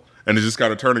 hello? And it's just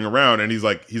kind of turning around, and he's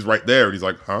right there, and he's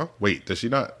like, huh? Wait, does she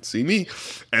not see me?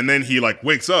 And then he like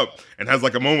wakes up and has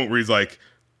like a moment where he's like,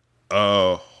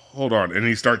 hold on, and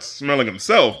he starts smelling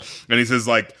himself, and he says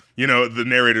like, you know, the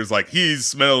narrator's like, he's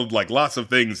smelled like lots of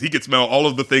things. He could smell all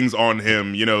of the things on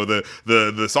him. You know,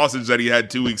 the sausage that he had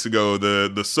 2 weeks ago,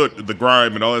 the soot, the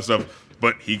grime, and all that stuff.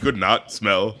 But he could not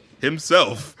smell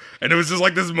himself. And it was just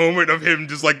like this moment of him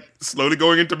just like slowly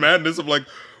going into madness of like,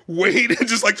 wait, and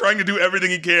just like trying to do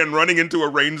everything he can, running into a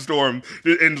rainstorm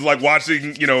and like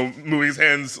watching, you know, moving his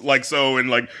hands like so and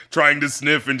like trying to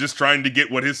sniff and just trying to get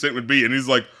what his scent would be. And he's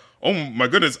like, oh my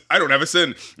goodness, I don't have a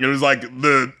scent. It was like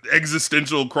the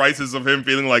existential crisis of him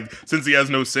feeling like since he has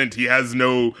no scent, he has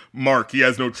no mark, he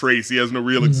has no trace, he has no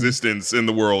real existence in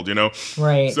the world, you know?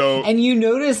 Right. So, and you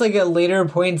notice like at later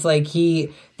points, like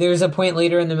there's a point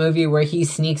later in the movie where he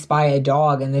sneaks by a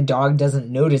dog and the dog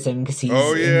doesn't notice him because he's,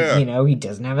 you know, he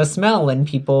doesn't have a smell and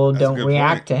people don't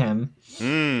react to him.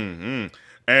 Mm-hmm.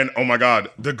 And, oh my God,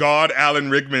 the god Alan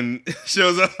Rickman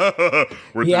shows up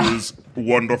with his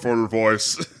wonderful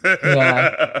voice.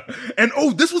 And,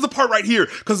 oh, this was the part right here,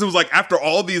 because it was like after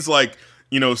all these, like,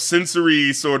 you know,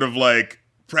 sensory sort of like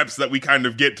preps that we kind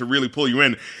of get to really pull you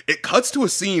in, it cuts to a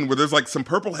scene where there's like some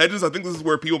purple hedges. I think this is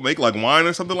where people make like wine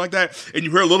or something like that. And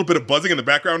you hear a little bit of buzzing in the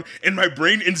background, and my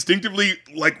brain instinctively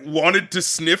like wanted to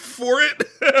sniff for it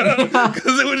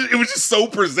because it was just so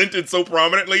presented so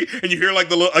prominently. And you hear like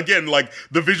again, like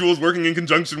the visuals working in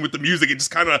conjunction with the music. It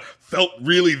just kind of felt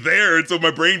really there. And so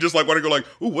my brain just like wanted to go like,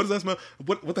 ooh, what does that smell?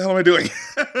 What the hell am I doing?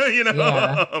 You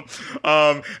know?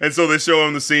 Yeah. And so they show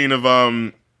him the scene of,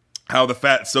 how the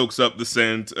fat soaks up the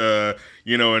scent,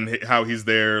 you know, and how he's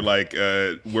there, like,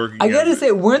 working. I gotta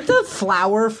say, weren't the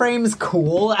flower frames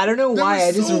cool? I don't know why.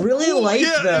 I just really liked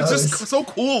those. It's just so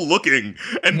cool looking.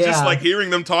 And just, like, hearing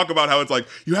them talk about how it's like,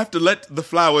 you have to let the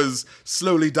flowers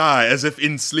slowly die as if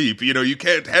in sleep. You know, you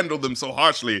can't handle them so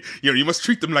harshly. You know, you must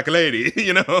treat them like a lady,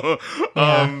 you know?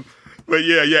 Yeah. But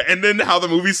yeah. And then how the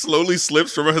movie slowly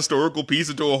slips from a historical piece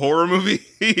into a horror movie.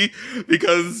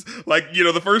 Because, like, you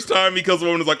know, the first time he kills a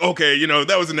woman is like, okay, you know,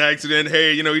 that was an accident.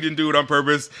 Hey, you know, he didn't do it on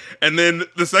purpose. And then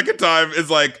the second time is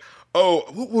like, oh,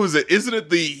 what was it? Isn't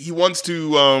it he wants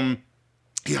to,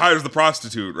 he hires the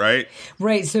prostitute, right?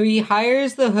 Right. So he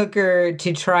hires the hooker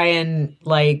to try and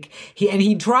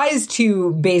he tries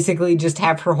to basically just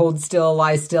have her hold still,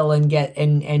 lie still, and get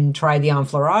and try the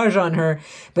enfleurage on her,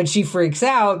 but she freaks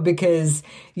out because,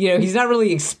 you know, he's not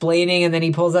really explaining, and then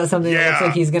he pulls out something that looks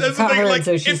like he's going to cut her. Like, and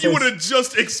so she if you would have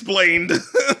just explained,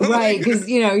 right? Because,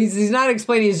 you know, he's not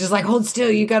explaining. He's just like, hold still.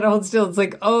 You got to hold still. It's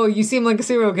like, oh, you seem like a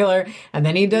serial killer, and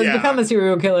then he does become a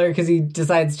serial killer because he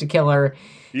decides to kill her.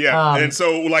 Yeah, and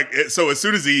so as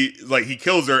soon as he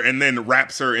kills her and then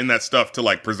wraps her in that stuff to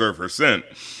like preserve her scent,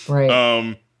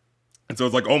 right? And so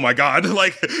it's like, oh my god,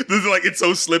 like this is like it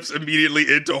so slips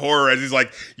immediately into horror as he's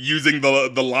like using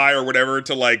the lie or whatever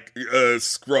to like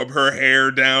scrub her hair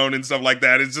down and stuff like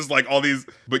that. It's just like all these,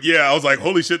 but yeah, I was like,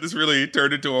 holy shit, this really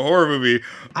turned into a horror movie.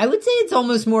 I would say it's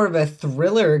almost more of a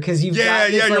thriller because you've got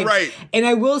this, you're right. And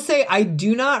I will say I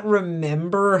do not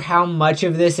remember how much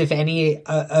of this, if any,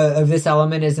 of this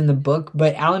element is in the book.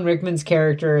 But Alan Rickman's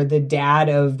character, the dad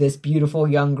of this beautiful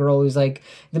young girl who's like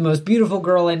the most beautiful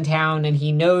girl in town, and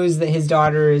he knows that his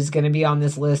daughter is going to be on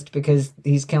this list because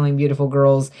he's killing beautiful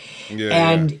girls.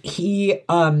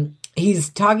 He's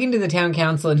talking to the town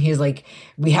council and he's like,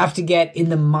 we have to get in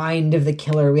the mind of the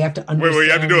killer. We have to understand. Wait,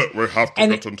 you have to do it. We have to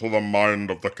get into the mind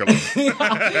of the killer.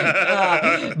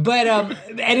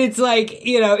 And it's like,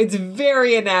 it's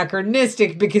very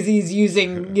anachronistic because he's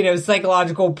using,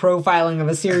 psychological profiling of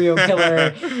a serial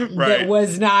killer that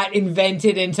was not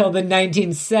invented until the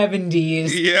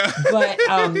 1970s. Yeah. But,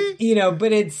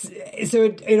 but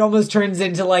it almost turns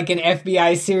into like an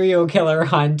FBI serial killer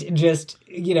hunt, just,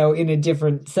 in a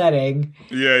different setting.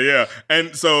 Yeah.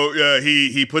 And so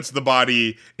he puts the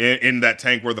body in that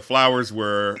tank where the flowers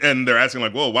were, and they're asking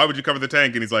like, well, why would you cover the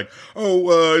tank? And he's like,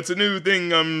 it's a new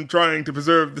thing. I'm trying to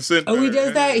preserve the scent. Oh, he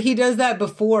does that. He does that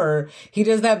before. He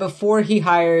does that before he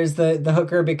hires the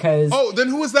hooker because. Oh, then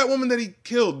who was that woman that he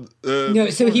killed?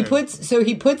 So he puts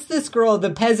this girl,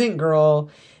 the peasant girl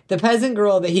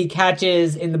that he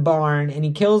catches in the barn, and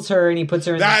he kills her and he puts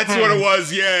her in the tank. That's what it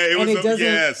was, yeah.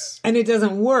 And it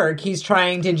doesn't work. He's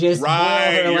trying to just boil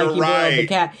her like he boiled the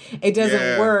cat. It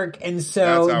doesn't work, and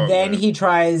so then he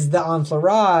tries the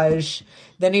enfleurage.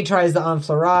 Then he tries the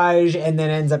enfleurage and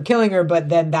then ends up killing her, but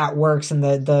then that works and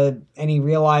and he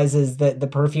realizes that the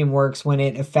perfume works when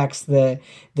it affects the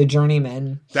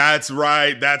journeyman. That's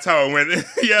right. That's how it went.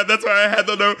 Yeah, that's why I had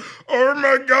the note. Oh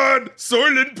my god,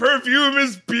 Soylent perfume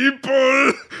is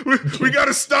people. We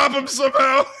gotta stop him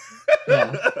somehow.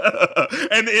 Yeah.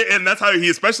 and that's how he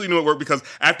especially knew it worked, because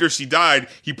after she died,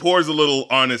 he pours a little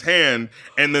on his hand,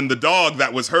 and then the dog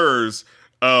that was hers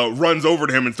runs over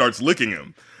to him and starts licking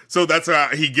him. So that's how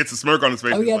he gets a smirk on his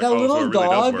face. Oh yeah, that little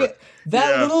dog.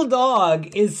 Little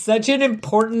dog is such an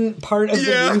important part of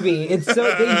the movie. It's so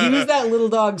they use that little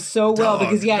dog so well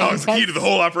because dog's key to the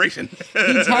whole operation.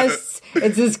 He tests.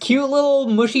 It's this cute little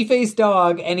mushy faced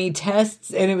dog, and he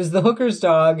tests. And it was the hooker's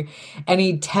dog, and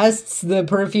he tests the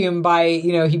perfume by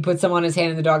he puts some on his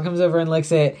hand, and the dog comes over and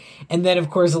licks it. And then of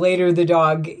course later the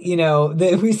dog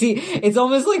we see it's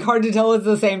almost like hard to tell it's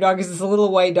the same dog because it's a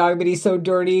little white dog, but he's so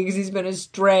dirty because he's been a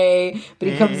stray. But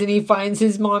he comes and he finds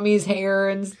his mommy's hair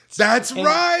and. That's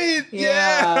right.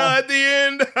 Yeah, at the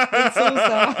end. It's so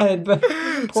sad, but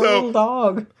poor little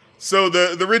dog. So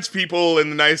the rich people in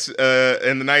the nice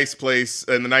place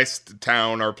in the nice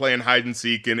town are playing hide and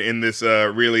seek in this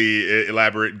really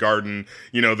elaborate garden.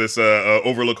 This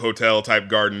Overlook Hotel type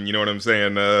garden. You know what I'm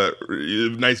saying?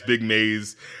 Nice big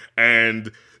maze,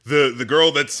 and the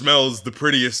girl that smells the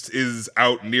prettiest is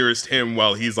out nearest him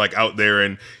while he's like out there,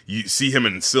 and you see him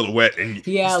in silhouette, and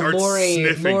he starts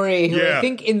sniffing. Lori, who I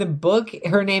think in the book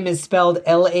her name is spelled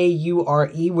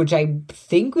Laure, which I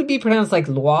think would be pronounced like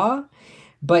Loire,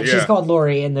 but she's called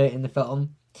Lori in the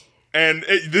film. And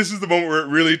this is the moment where it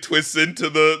really twists into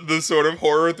the sort of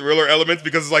horror thriller elements,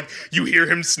 because it's like you hear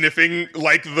him sniffing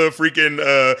like the freaking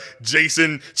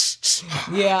Jason.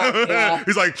 Yeah.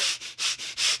 He's like.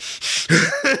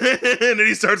 And then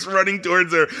he starts running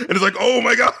towards her, and it's like, oh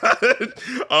my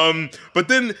god. But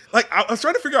then, like, I was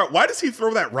trying to figure out, why does he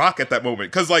throw that rock at that moment?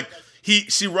 Because like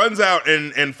she runs out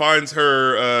and finds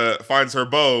her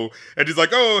bow, and he's like,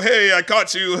 oh hey, I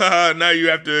caught you. Now you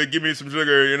have to give me some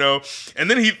sugar,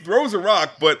 And then he throws a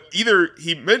rock, but either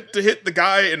he meant to hit the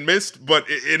guy and missed, but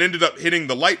it ended up hitting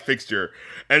the light fixture.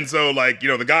 And so, like,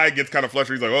 the guy gets kind of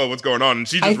flustered. He's like, oh, what's going on? And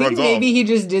she just runs off. Maybe he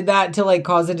just did that to, like,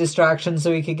 cause a distraction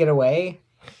so he could get away.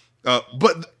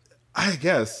 But I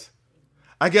guess.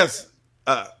 I guess.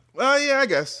 Yeah, I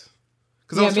guess.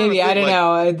 Yeah, maybe. I don't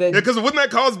know. Because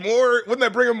wouldn't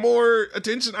that bring him more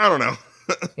attention? I don't know.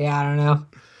 Yeah, I don't know.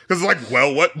 Because like,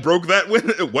 well, what broke that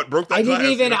glass?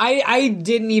 I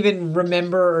didn't even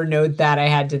remember or note that. I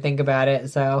had to think about it.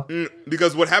 So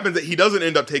because what happens is he doesn't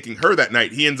end up taking her that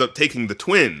night. He ends up taking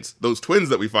those twins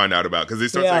that we find out about, because they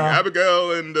start saying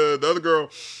Abigail and the other girl,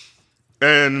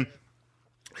 and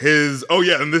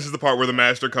and this is the part where the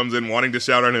master comes in wanting to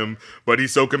shout on him, but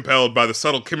he's so compelled by the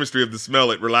subtle chemistry of the smell,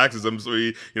 it relaxes him, so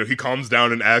he calms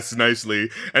down and asks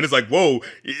nicely, and it's like, whoa,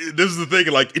 this is the thing,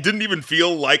 like, it didn't even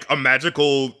feel like a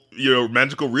magical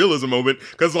realism moment,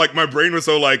 because like my brain was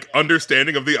so like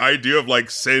understanding of the idea of like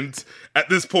scent at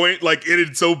this point, like, it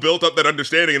had so built up that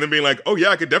understanding, and then being like, oh yeah,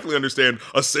 I could definitely understand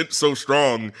a scent so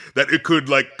strong that it could,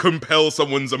 like, compel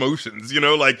someone's emotions, you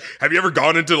know? Like, have you ever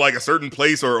gone into, like, a certain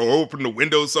place or opened a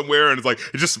window somewhere, and it's like,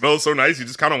 it just smells so nice, you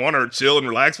just kind of want to chill and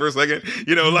relax for a second,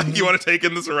 you know? Like, you want to take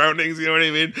in the surroundings, you know what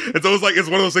I mean? And so it's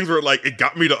one of those things where, like, it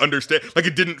got me to understand, like,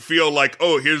 it didn't feel like,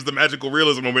 oh, here's the magical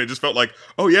realism moment, it just felt like,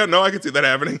 oh yeah, no, I can see that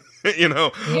happening, you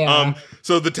know? Yeah.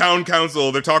 So the town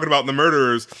council, they're talking about the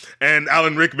murderers, and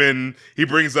Alan Rickman, he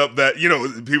brings up that, you know,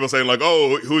 people saying like,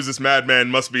 oh, who's this madman?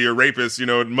 Must be a rapist, you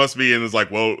know, it must be. And it's like,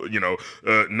 well, you know,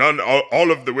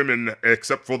 all of the women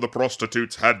except for the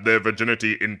prostitutes had their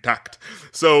virginity intact.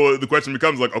 So the question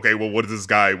becomes like, okay, well, what does this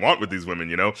guy want with these women,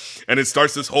 you know? And it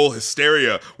starts this whole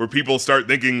hysteria where people start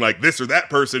thinking like this or that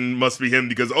person must be him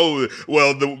because, oh,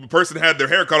 well, the person had their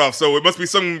hair cut off, so it must be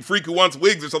some freak who wants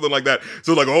wigs or something like that.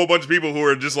 So like a whole bunch of people who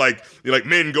are just like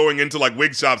men going into like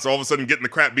wig shops, all of a sudden getting the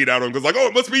crap beat out of them because like, oh,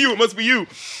 it must be you,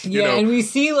 you know? And we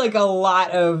see like a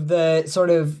lot of the sort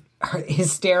of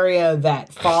hysteria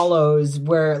that follows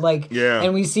where like,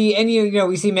 and we see, and you know,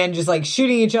 we see men just like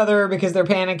shooting each other because they're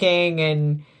panicking,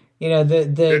 and you know,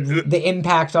 the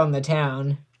impact on the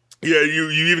town. Yeah, you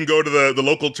even go to the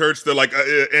local church. They're like,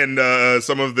 and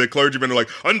some of the clergymen are like,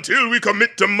 until we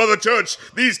commit to Mother Church,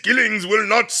 these killings will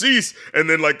not cease. And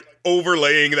then like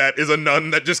overlaying that is a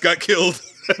nun that just got killed.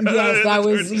 Yes, that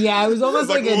was, it was almost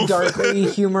like a darkly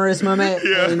humorous moment.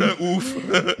 Yeah, oof.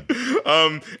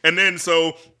 And then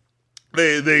so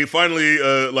they finally,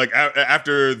 like,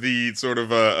 after the sort of,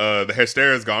 the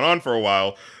hysteria has gone on for a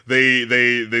while,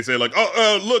 they say like,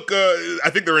 look, I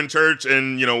think they're in church,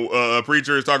 and you know, a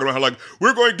preacher is talking about how like,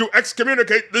 we're going to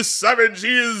excommunicate this savage,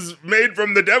 he is made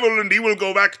from the devil and he will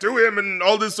go back to him, and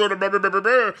all this sort of blah, blah, blah, blah,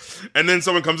 blah. And then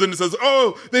someone comes in and says,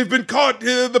 oh, they've been caught,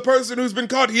 the person who's been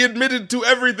caught, he admitted to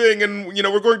everything, and you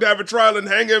know, we're going to have a trial and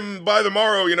hang him by the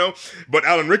morrow, you know. But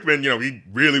Alan Rickman, you know, he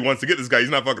really wants to get this guy, he's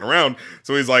not fucking around,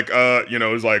 so he's like, you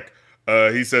know, he's like,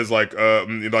 he says like,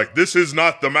 this is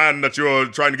not the man that you're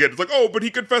trying to get. It's like, oh, but he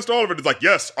confessed all of it. It's like,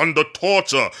 yes, under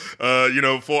torture. You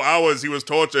know, for hours he was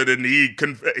tortured, and he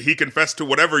confessed to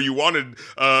whatever you wanted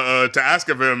to ask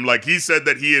of him. Like, he said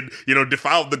that he had, you know,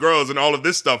 defiled the girls and all of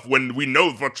this stuff, when we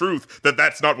know for truth that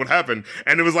that's not what happened.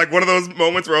 And it was like one of those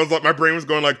moments where I was like, my brain was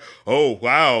going like, oh,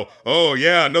 wow. Oh,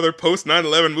 yeah, another post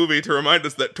 9/11 movie to remind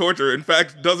us that torture, in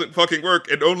fact, doesn't fucking work.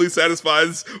 It only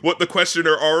satisfies what the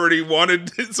questioner already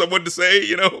wanted someone to say,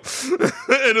 you know.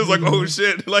 And it was like, oh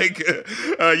shit, like,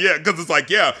 yeah, because it's like,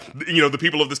 yeah, you know, the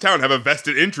people of this town have a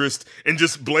vested interest in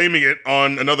just blaming it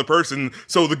on another person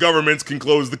so the governments can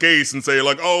close the case and say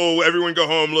like, oh, everyone go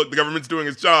home, look, the government's doing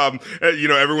its job, you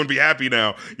know, everyone be happy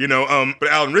now, you know. But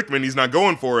Alan Rickman, he's not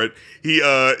going for it. He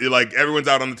like, everyone's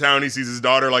out on the town, he sees his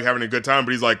daughter like having a good time,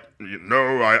 but he's like,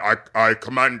 no, I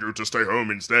command you to stay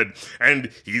home instead. And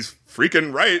he's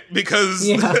freaking right, because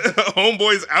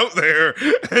homeboy's out there,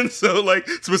 and so like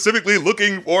specifically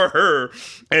looking for her.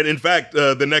 And in fact,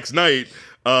 the next night,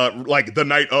 like the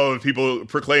night of, people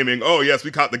proclaiming, oh yes,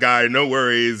 we caught the guy, no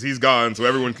worries, he's gone, so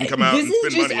everyone can come out and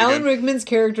spend money again. Alan Rickman's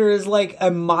character is like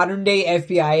a modern day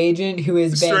FBI agent who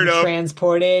has been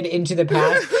transported into the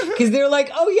past, because they're like,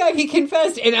 oh yeah, he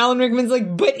confessed, and Alan Rickman's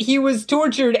like, but he was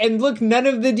tortured, and look, none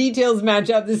of the details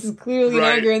match up, this is clearly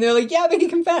inaccurate, and they're like, yeah, but he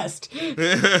confessed.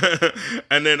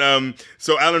 And then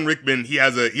so Alan Rickman, he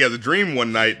has a dream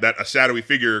one night that a shadowy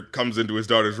figure comes into his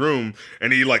daughter's room,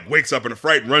 and he like wakes up in a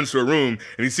fright and runs to her room,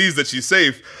 and he sees that she's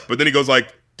safe, but then he goes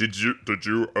like, Did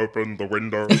you open the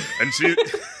window? And she,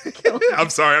 I'm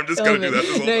sorry, I'm just going to do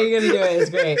that. No, you're going to do it. It's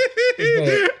great.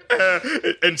 It's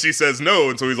great. And she says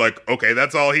no. And so he's like, okay,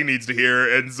 that's all he needs to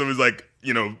hear. And so he's like,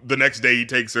 you know, the next day he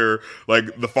takes her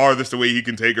like the farthest away he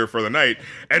can take her for the night.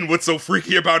 And what's so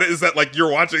freaky about it is that like,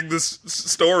 you're watching this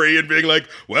story and being like,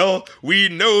 well, we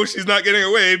know she's not getting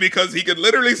away because he could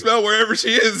literally smell wherever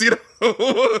she is, you know?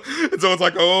 And so it's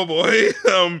like, oh boy.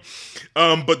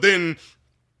 But then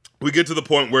we get to the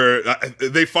point where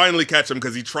they finally catch him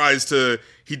because he tries to,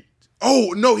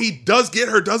 oh, no, he does get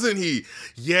her, doesn't he?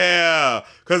 Yeah,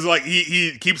 because like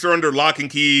he keeps her under lock and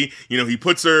key. You know, he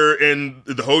puts her in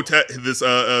the hotel,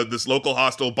 this local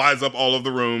hostel, buys up all of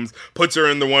the rooms, puts her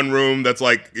in the one room that's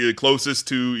like closest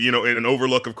to, you know, in an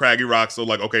overlook of Craggy Rock. So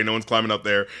like, okay, no one's climbing up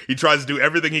there. He tries to do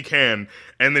everything he can,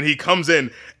 and then he comes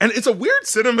in, and it's a weird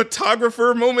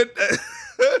cinematographer moment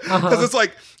because it's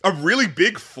like a really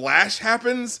big flash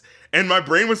happens, and my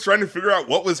brain was trying to figure out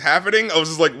what was happening. I was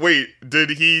just like, wait, did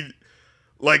he?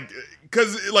 Like,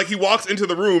 because like he walks into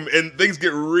the room and things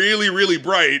get really, really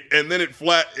bright, and then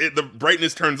the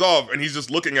brightness turns off, and he's just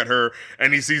looking at her,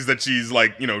 and he sees that she's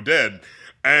like, you know, dead.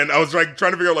 And I was like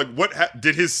trying to figure out like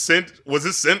did his scent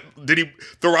did he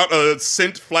throw out a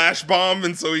scent flash bomb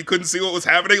and so he couldn't see what was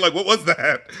happening? Like what was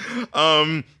that?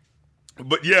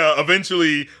 But yeah,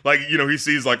 eventually, like, you know, he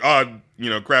sees like,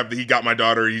 crap, that he got my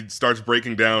daughter. He starts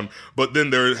breaking down, but then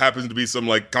there happens to be some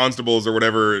like constables or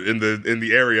whatever in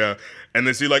the area, and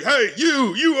they see like, hey,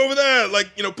 you over there, like,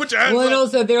 you know, put your hands up. Well, and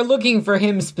also they're looking for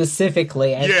him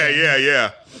specifically.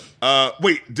 Yeah.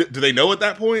 Wait, do they know at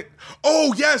that point?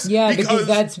 Oh, yes. Yeah,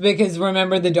 because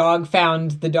remember the dog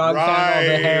found all the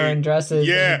hair and dresses.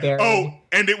 Yeah. Oh,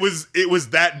 and it was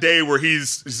that day where he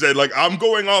said like, I'm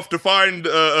going off to find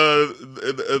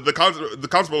the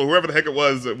constable or whoever the heck it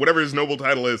was, whatever his noble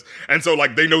title is. And so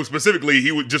like they know specifically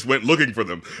he just went looking for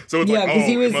them. So it's because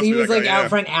he was like out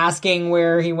front asking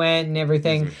where he went and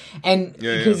everything. And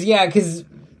because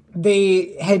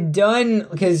they had done,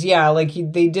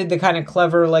 they did the kind of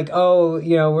clever, like, oh,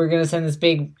 you know, we're going to send this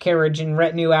big carriage and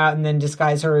retinue out and then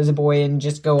disguise her as a boy and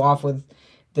just go off with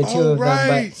the two of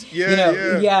them.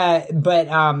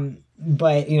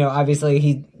 But, you know, obviously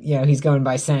he's going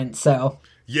by scent, so.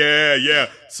 Yeah.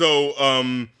 So,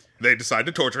 they decide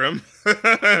to torture him,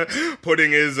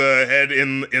 putting his head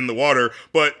in the water.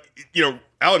 But, you know,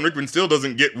 Alan Rickman still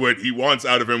doesn't get what he wants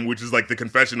out of him, which is like the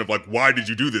confession of like, why did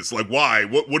you do this? Like, why?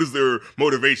 What is their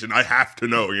motivation? I have to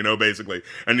know, you know, basically.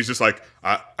 And he's just like,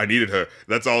 I needed her.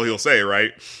 That's all he'll say,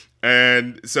 right?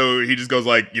 And so he just goes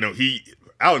like, you know,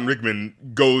 Alan Rickman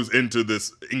goes into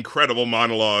this incredible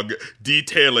monologue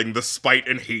detailing the spite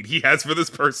and hate he has for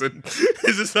this person.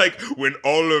 It's just like, when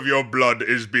all of your blood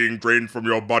is being drained from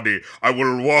your body, I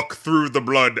will walk through the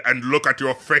blood and look at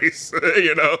your face,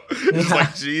 you know? It's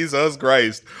like, Jesus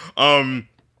Christ.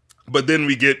 But then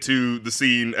we get to the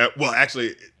scene,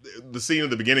 the scene at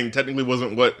the beginning technically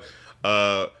wasn't what...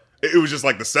 it was just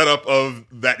like the setup of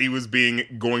that he was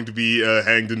going to be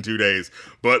hanged in 2 days.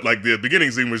 But like the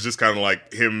beginning scene was just kind of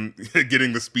like him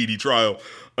getting the speedy trial.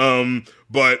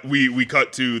 But we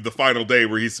cut to the final day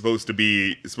where he's supposed to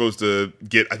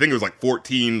get, I think it was like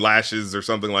 14 lashes or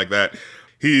something like that.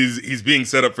 He's being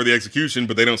set up for the execution,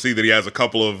 but they don't see that he has a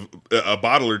bottle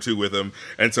or two with him.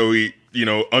 And so he, you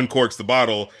know, uncorks the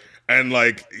bottle and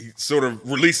like he sort of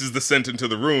releases the scent into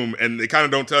the room, and they kind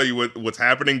of don't tell you what's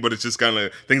happening, but it's just kind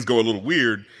of things go a little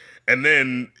weird. And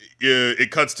then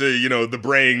it cuts to, you know, the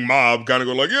braying mob kind of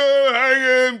go like, yeah,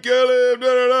 hang him, kill him, da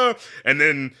da da. And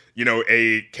then, you know,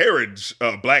 a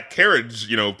black carriage,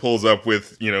 you know, pulls up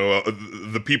with, you know,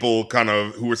 the people kind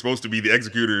of who were supposed to be the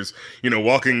executors, you know,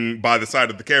 walking by the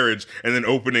side of the carriage and then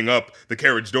opening up the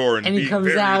carriage door and he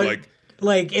comes out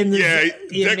like in the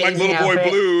decked like Little Boy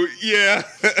Blue, yeah.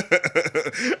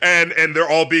 and they're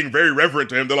all being very reverent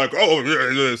to him. They're like, oh,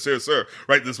 yeah, sir,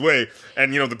 right this way.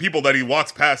 And you know, the people that he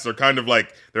walks past are kind of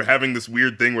like, they're having this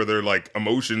weird thing where their like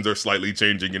emotions are slightly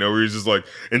changing. You know, where he's just like,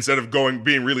 instead of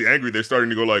being really angry, they're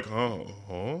starting to go like,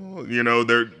 oh, you know,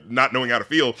 they're not knowing how to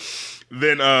feel.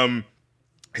 Then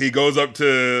he goes up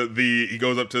to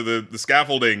the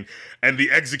scaffolding, and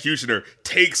the executioner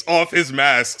takes off his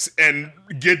masks and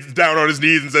gets down on his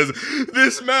knees and says,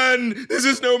 this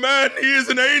is no man, he is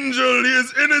an angel, he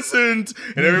is innocent.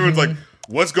 And everyone's like,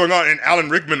 what's going on? And Alan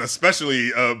Rickman,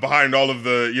 especially behind all of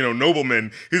the, you know,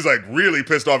 noblemen, he's like really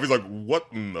pissed off. He's like, what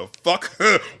in the fuck?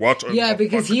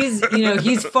 Because he's, you know,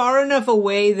 he's far enough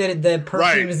away that the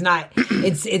perfume is not,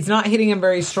 it's not hitting him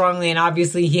very strongly. And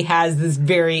obviously he has this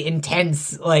very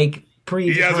intense, like,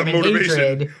 predetermined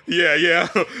hatred. Yeah.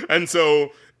 And so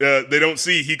they don't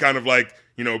see, he kind of like,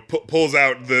 you know, pulls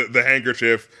out the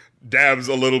handkerchief, dabs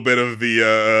a little bit of the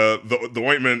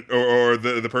ointment or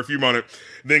the perfume on it,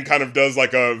 then kind of does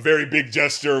like a very big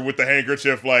gesture with the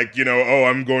handkerchief, like, you know, oh,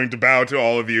 I'm going to bow to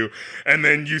all of you. And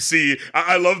then you see,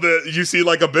 I love that you see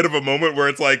like a bit of a moment where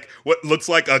it's like what looks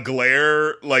like a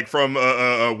glare, like from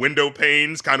a window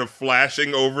panes kind of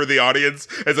flashing over the audience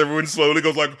as everyone slowly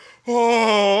goes like,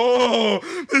 oh,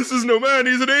 this is no man,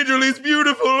 he's an angel, he's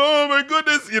beautiful, oh my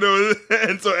goodness, you know.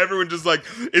 And so everyone just like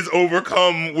is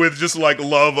overcome with just like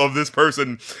love of this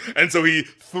person. And so he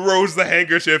throws the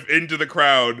handkerchief into the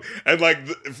crowd, and like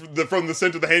from the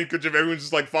scent of the handkerchief, everyone's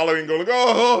just like following, going like,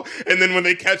 oh, and then when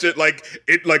they catch it, like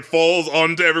it like falls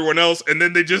onto everyone else, and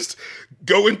then they just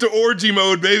go into orgy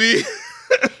mode, baby.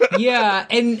 Yeah,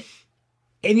 and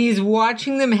he's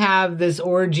watching them have this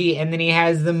orgy, and then he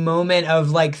has the moment of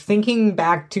like thinking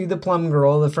back to the plum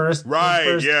girl, the first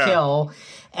kill,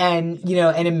 and you know,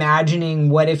 and imagining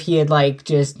what if he had like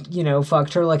just, you know,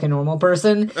 fucked her like a normal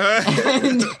person,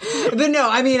 But no,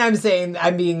 I mean,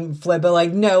 I'm being flip, but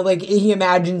like, no, like he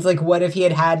imagines like, what if he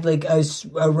had like a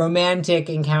romantic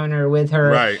encounter with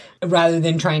her, right, rather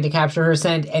than trying to capture her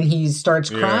scent, and he starts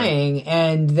crying,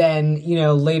 and then, you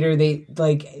know, later they,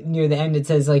 like, near the end it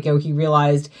says like, oh, he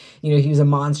realized, you know, he was a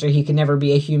monster, he could never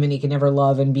be a human, he could never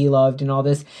love and be loved and all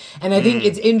this. And I think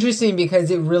it's interesting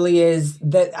because it really is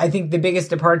that, I think the biggest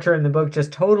departure in the book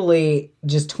just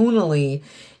tonally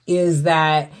is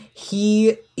that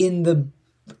he, in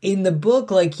the book,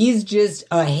 like, he's just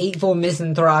a hateful,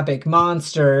 misanthropic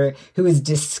monster who is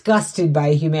disgusted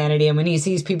by humanity, and when he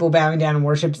sees people bowing down and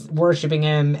worshiping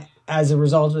him as a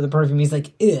result of the perfume, he's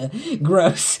like, ugh,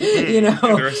 gross, you know?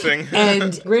 Interesting.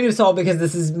 And grain of salt, because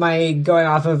this is my going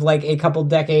off of like a couple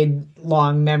decade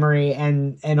long memory,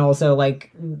 and also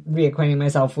like reacquainting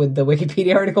myself with the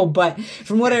Wikipedia article, but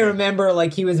from what I remember,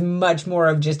 like, he was much more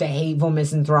of just a hateful,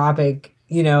 misanthropic,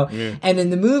 you know? And in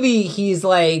the movie, he's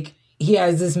like, he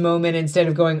has this moment, instead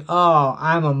of going, oh,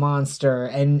 I'm a monster,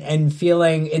 and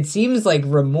feeling, it seems like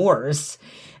remorse,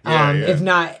 if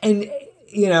not, and,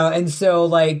 you know, and so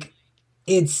like,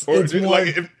 it's more,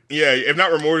 like, if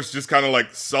not remorse, just kind of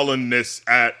like sullenness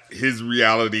at his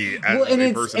reality as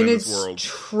a person in this world.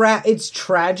 It's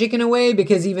tragic in a way,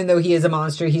 because even though he is a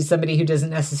monster, he's somebody who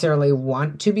doesn't necessarily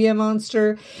want to be a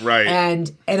monster. Right.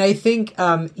 And I think,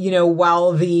 you know,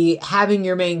 while having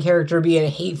your main character be a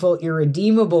hateful,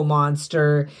 irredeemable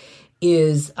monster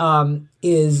is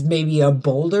maybe a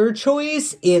bolder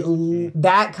choice,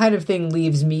 that kind of thing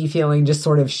leaves me feeling just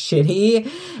sort of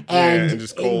shitty, and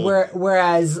just cold.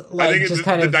 Whereas, like, I think just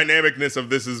kind of the dynamicness of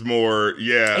this is more,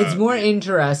 it's more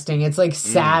interesting. It's like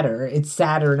sadder. It's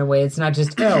sadder in a way. It's not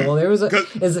just, oh, well, there was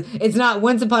it's not,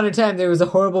 once upon a time there was a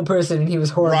horrible person and he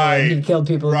was horrible and he killed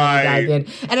people and then he died.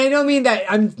 And I don't mean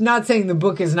that, I'm not saying the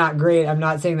book is not great. I'm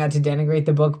not saying that to denigrate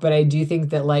the book, but I do think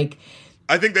that, like,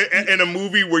 I think that in a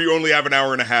movie where you only have an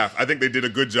hour and a half, I think they did a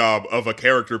good job of a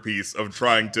character piece of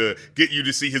trying to get you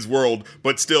to see his world,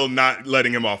 but still not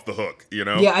letting him off the hook, you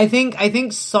know? Yeah, I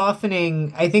think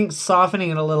softening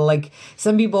it a little, like,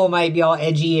 some people might be all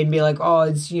edgy and be like, oh,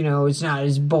 it's, you know, it's not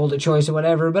as bold a choice or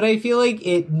whatever, but I feel like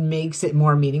it makes it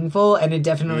more meaningful, and it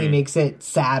definitely makes it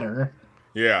sadder.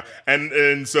 Yeah,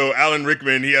 and so Alan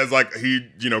Rickman, he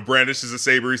brandishes a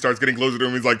saber, he starts getting closer to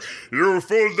him, he's like, you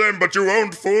fooled them, but you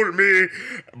won't fool me,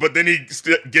 but then he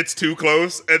gets too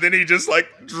close, and then he just, like,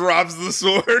 drops the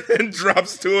sword and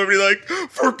drops to him, he's like,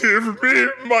 forgive me,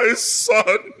 my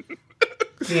son.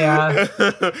 Yeah.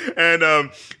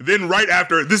 And then right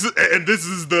after, this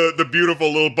is the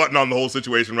beautiful little button on the whole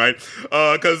situation, right?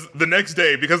 Because the next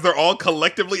day, because they're all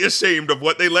collectively ashamed of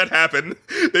what they let happen,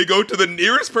 they go to the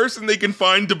nearest person they can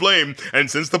find to blame.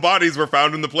 And since the bodies were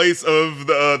found in the place of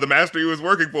the master he was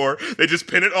working for, they just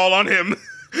pin it all on him.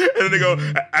 And then they go,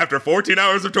 after 14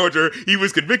 hours of torture, he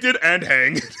was convicted and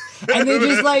hanged. And they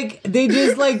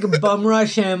just bum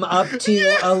rush him up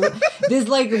to this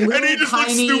like little and he just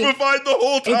tiny, looks stupefied the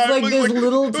whole time. It's like this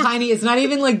little tiny. It's not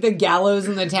even like the gallows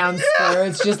in the town square.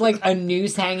 It's just like a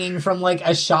noose hanging from like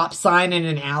a shop sign in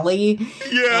an alley.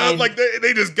 Yeah, and like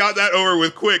they just got that over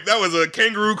with quick. That was a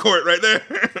kangaroo court right there.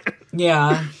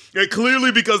 Yeah. Yeah,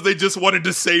 clearly because they just wanted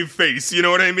to save face, you know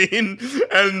what I mean?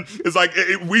 And it's like,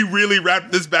 we really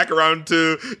wrapped this back around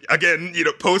to, again, you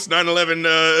know, post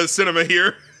 9/11 cinema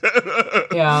here.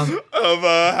 Yeah. Of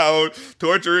how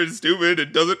torture is stupid,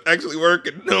 it doesn't actually work,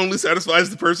 it only satisfies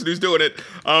the person who's doing it.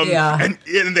 Yeah.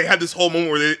 And they had this whole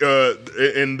moment where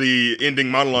they, in the ending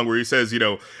monologue where he says, you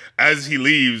know, as he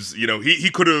leaves, you know,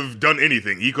 he could have done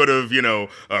anything. He could have, you know,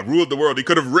 ruled the world. He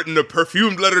could have written a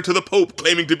perfumed letter to the Pope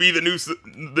claiming to be the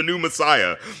new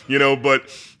Messiah, you know, but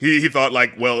he thought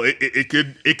like, well,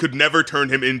 it could never turn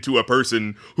him into a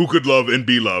person who could love and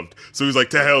be loved. So he's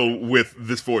like, to hell with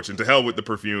this fortune, to hell with the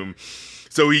perfume.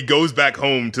 So he goes back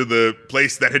home to the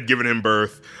place that had given him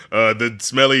birth, the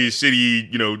smelly,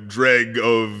 shitty, you know, dreg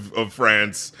of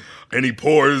France. And he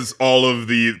pours all of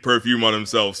the perfume on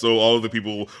himself, so all of the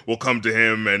people will come to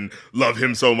him and love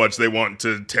him so much they want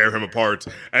to tear him apart.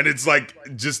 And it's like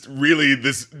just really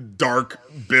this dark,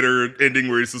 bitter ending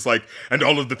where it's just like, and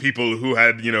all of the people who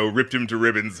had, you know, ripped him to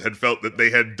ribbons had felt that they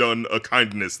had done a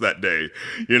kindness that day,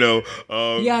 you know?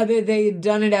 Yeah, they had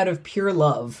done it out of pure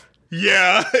love.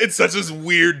 Yeah, it's such a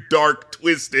weird, dark,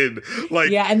 twisted, like,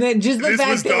 yeah, and then just the this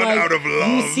fact was that done like, out of love.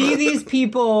 you see these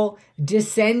people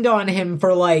descend on him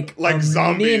for like a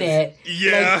zombies. minute.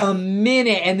 Yeah. Like a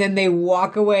minute, and then they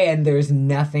walk away and there's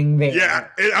nothing there. Yeah,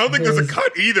 I don't think there's a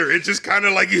cut either. It's just kind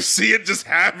of like you see it just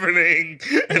happening,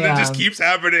 and it just keeps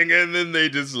happening, and then they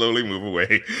just slowly move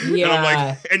away. Yeah. And I'm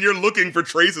like, and you're looking for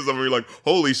traces of them. You're like,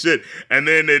 holy shit! And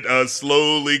then it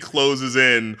slowly closes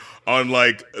in on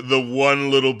like the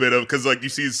one little bit of, because like you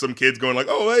see some kids going like,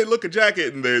 oh hey, look, a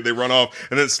jacket, and they run off,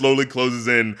 and then it slowly closes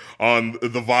in on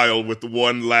the vial with the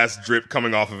one last drip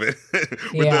coming off of it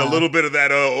with a little bit of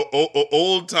that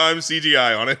old time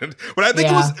CGI on it. But I think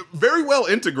it was very well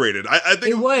integrated. I think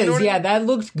it was. You know what I mean? That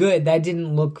looked good. That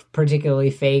didn't look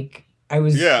particularly fake.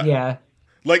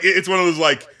 Like it's one of those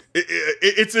like.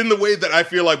 It's in the way that I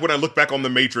feel like when I look back on The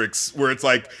Matrix, where it's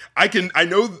like I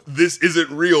know this isn't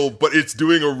real, but it's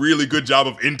doing a really good job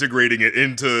of integrating it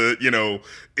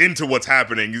into what's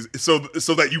happening, so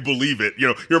that you believe it.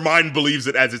 Your mind believes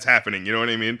it as it's happening. You know what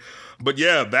I mean? But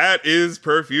yeah, that is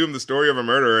Perfume, the story of a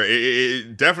murderer.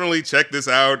 Definitely check this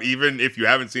out, even if you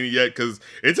haven't seen it yet, because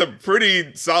it's a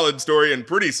pretty solid story and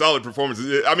pretty solid performance.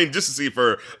 I mean, just to see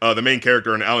for the main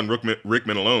character and Alan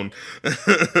Rickman alone.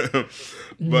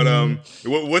 But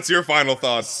what's your final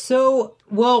thoughts? So,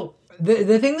 well,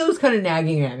 the thing that was kind of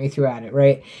nagging at me throughout it,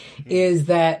 right, is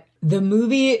that the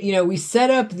movie, we set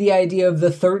up the idea of the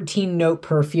 13-note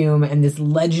perfume and this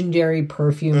legendary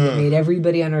perfume that made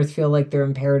everybody on Earth feel like they're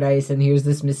in paradise, and here's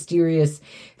this mysterious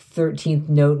 13th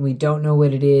note, and we don't know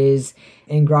what it is,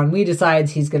 and Granui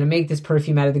decides he's going to make this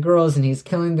perfume out of the girls, and he's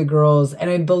killing the girls, and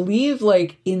I believe,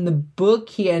 like, in the book,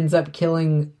 he ends up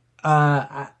killing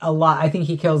a lot. I think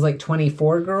he kills like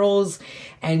 24 girls,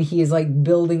 and he's like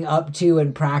building up to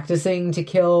and practicing to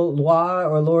kill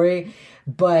Laurie,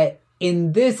 but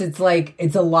in this,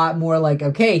 it's a lot more like,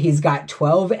 okay, he's got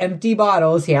 12 empty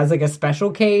bottles. He has like a special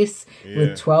case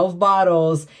with 12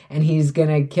 bottles, and he's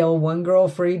gonna kill one girl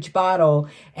for each bottle.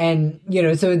 And,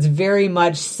 so it's very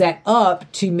much set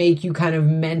up to make you kind of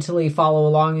mentally follow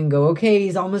along and go, okay,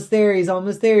 he's almost there, he's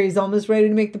almost there, he's almost ready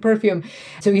to make the perfume.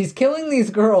 So he's killing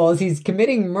these girls, he's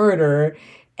committing murder,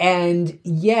 and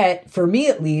yet, for me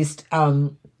at least,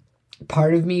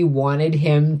 part of me wanted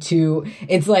him to,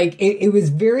 it's like, it was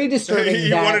very disturbing.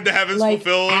 He wanted to have his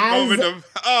fulfilled moment of,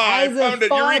 I found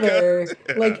it, Eureka.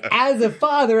 Like, as a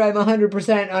father, I'm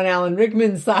 100% on Alan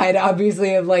Rickman's side,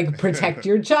 obviously, of like, protect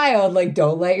your child, like,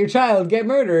 don't let your child get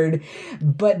murdered.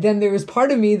 But then there was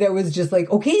part of me that was just like,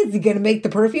 okay, is he gonna make the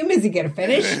perfume? Is he gonna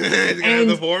finish? Is he gonna have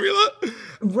the formula?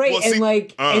 Right, well,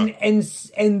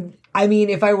 and I mean,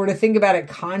 if I were to think about it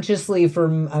consciously for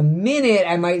a minute,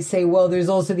 I might say, well, there's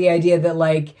also the idea that,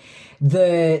 like,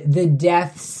 the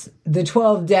deaths, the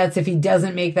 12 deaths, if he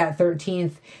doesn't make that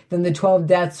 13th, then the 12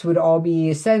 deaths would all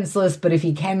be senseless. But if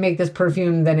he can make this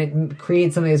perfume, then it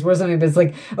creates something that's worth something. But it's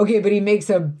like, okay, but he makes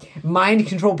a mind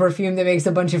control perfume that makes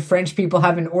a bunch of French people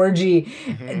have an orgy.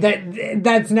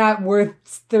 That's not worth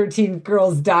 13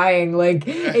 girls dying. Like,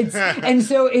 it's, and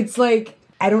so it's like,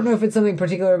 I don't know if it's something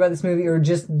particular about this movie or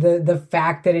just the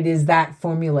fact that it is that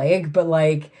formulaic, but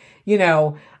like,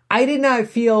 I did not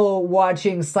feel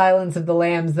watching Silence of the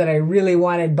Lambs that I really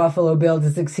wanted Buffalo Bill to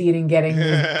succeed in getting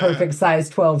the perfect size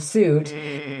 12 suit.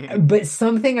 But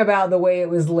something about the way it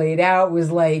was laid out was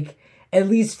like, at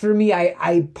least for me,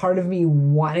 I part of me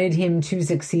wanted him to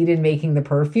succeed in making the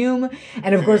perfume.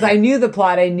 And of course, I knew the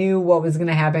plot. I knew what was going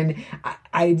to happen.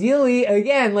 Ideally,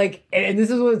 again, like, and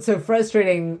this is what's so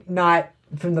frustrating, not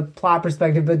from the plot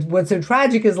perspective, but what's so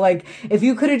tragic is like, if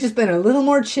you could have just been a little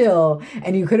more chill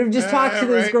and you could have just talked to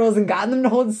those girls and gotten them to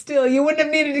hold still, you wouldn't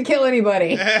have needed to kill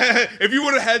anybody. If you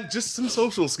would have had just some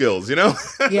social skills, or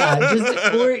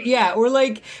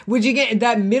like, would you get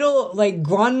that middle, like,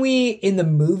 Granui in the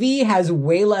movie has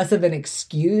way less of an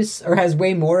excuse, or has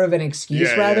way more of an excuse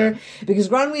because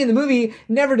Granui in the movie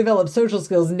never develops social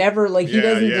skills, never, like, he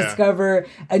doesn't discover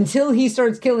until he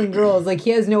starts killing girls, like, he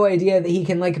has no idea that he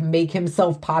can, like, make himself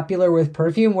popular with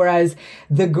perfume, whereas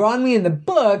the Granui in the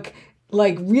book,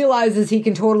 like, realizes he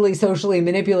can totally socially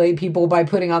manipulate people by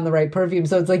putting on the right perfume.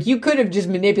 So it's like, you could have just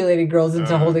manipulated girls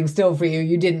into holding still for you.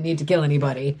 You didn't need to kill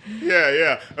anybody.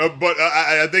 But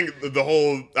I think the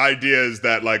whole idea is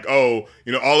that, like, all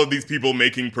of these people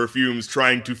making perfumes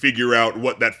trying to figure out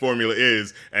what that formula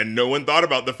is, and no one thought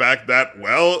about the fact that,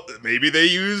 well, maybe they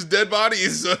use dead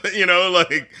bodies,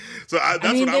 like... So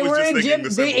that's what I was just thinking.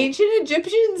 The ancient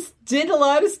Egyptians did a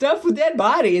lot of stuff with dead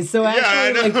bodies. So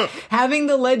actually, like, having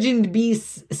the legend be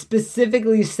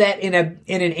specifically set in an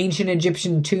ancient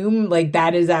Egyptian tomb, like,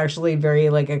 that is actually very,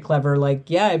 like, a clever, like,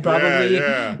 it probably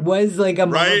was like a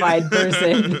mummified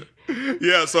person.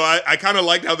 Yeah, so I kind of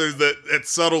like how there's that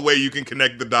subtle way you can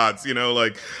connect the dots,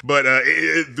 but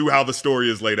through how the story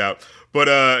is laid out. But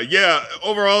yeah,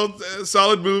 overall,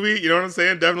 solid movie. You know what I'm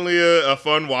saying? Definitely a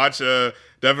fun watch.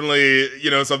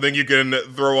 Definitely, something you can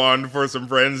throw on for some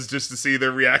friends just to see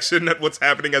their reaction at what's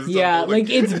happening as it's unfolding. Like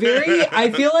it's very. I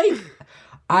feel like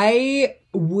I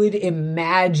would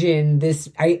imagine this.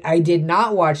 I did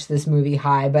not watch this movie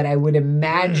High, but I would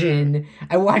imagine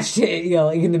I watched it,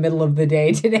 like in the middle of the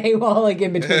day today while like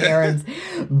in between errands.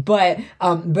 But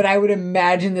I would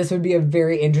imagine this would be a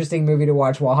very interesting movie to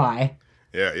watch while high.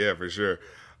 Yeah, for sure.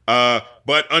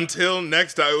 But until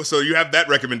next time, so you have that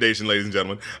recommendation, ladies and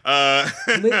gentlemen.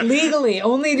 Legally,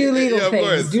 only do legal things.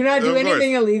 Course, do not do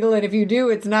anything illegal, and if you do,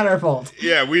 it's not our fault.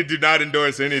 Yeah, we do not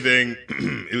endorse anything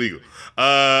illegal.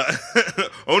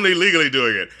 Only legally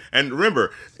doing it. And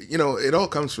remember, it all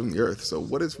comes from the earth, so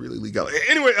what is really legality?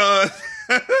 Anyway,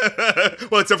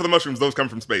 well, except for the mushrooms, those come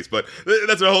from space, but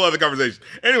that's a whole other conversation.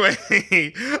 Anyway,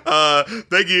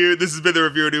 thank you. This has been the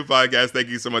Review New Podcast. Thank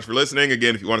you so much for listening.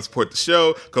 Again, if you want to support the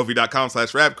show,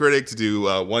 Ko-fi.com/rapcritic to do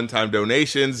one-time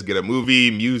donations, get a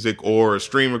movie, music, or a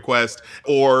stream request,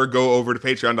 or go over to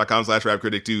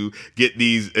patreon.com/rapcritic to get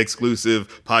these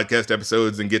exclusive podcast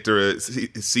episodes and get to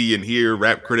see and hear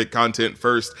Rap Critic content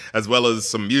first, as well as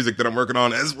some music that I'm working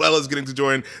on, as well as getting to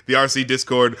join the RC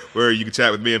Discord where you can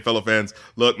chat with me and fellow fans.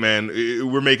 Look, man,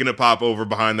 we're making it pop over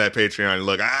behind that Patreon.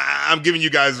 Look, I'm giving you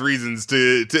guys reasons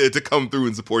to come through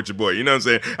and support your boy. You know what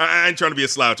I'm saying? I ain't trying to be a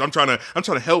slouch. I'm trying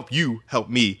to help you, help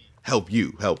me, help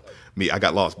you, help me. I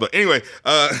got lost. But anyway,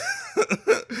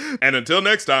 and until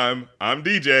next time, I'm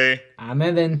DJ. I'm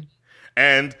Evan.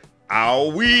 And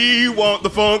we want the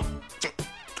funk.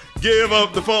 Give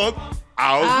up the funk.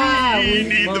 We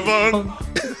need the funk.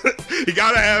 You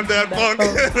gotta have that funk.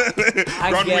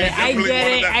 I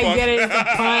get it. It's a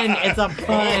pun. It's a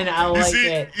pun. I like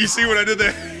it. You see what I did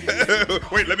there?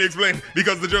 Wait, let me explain.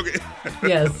 Because the joke.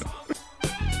 Yes.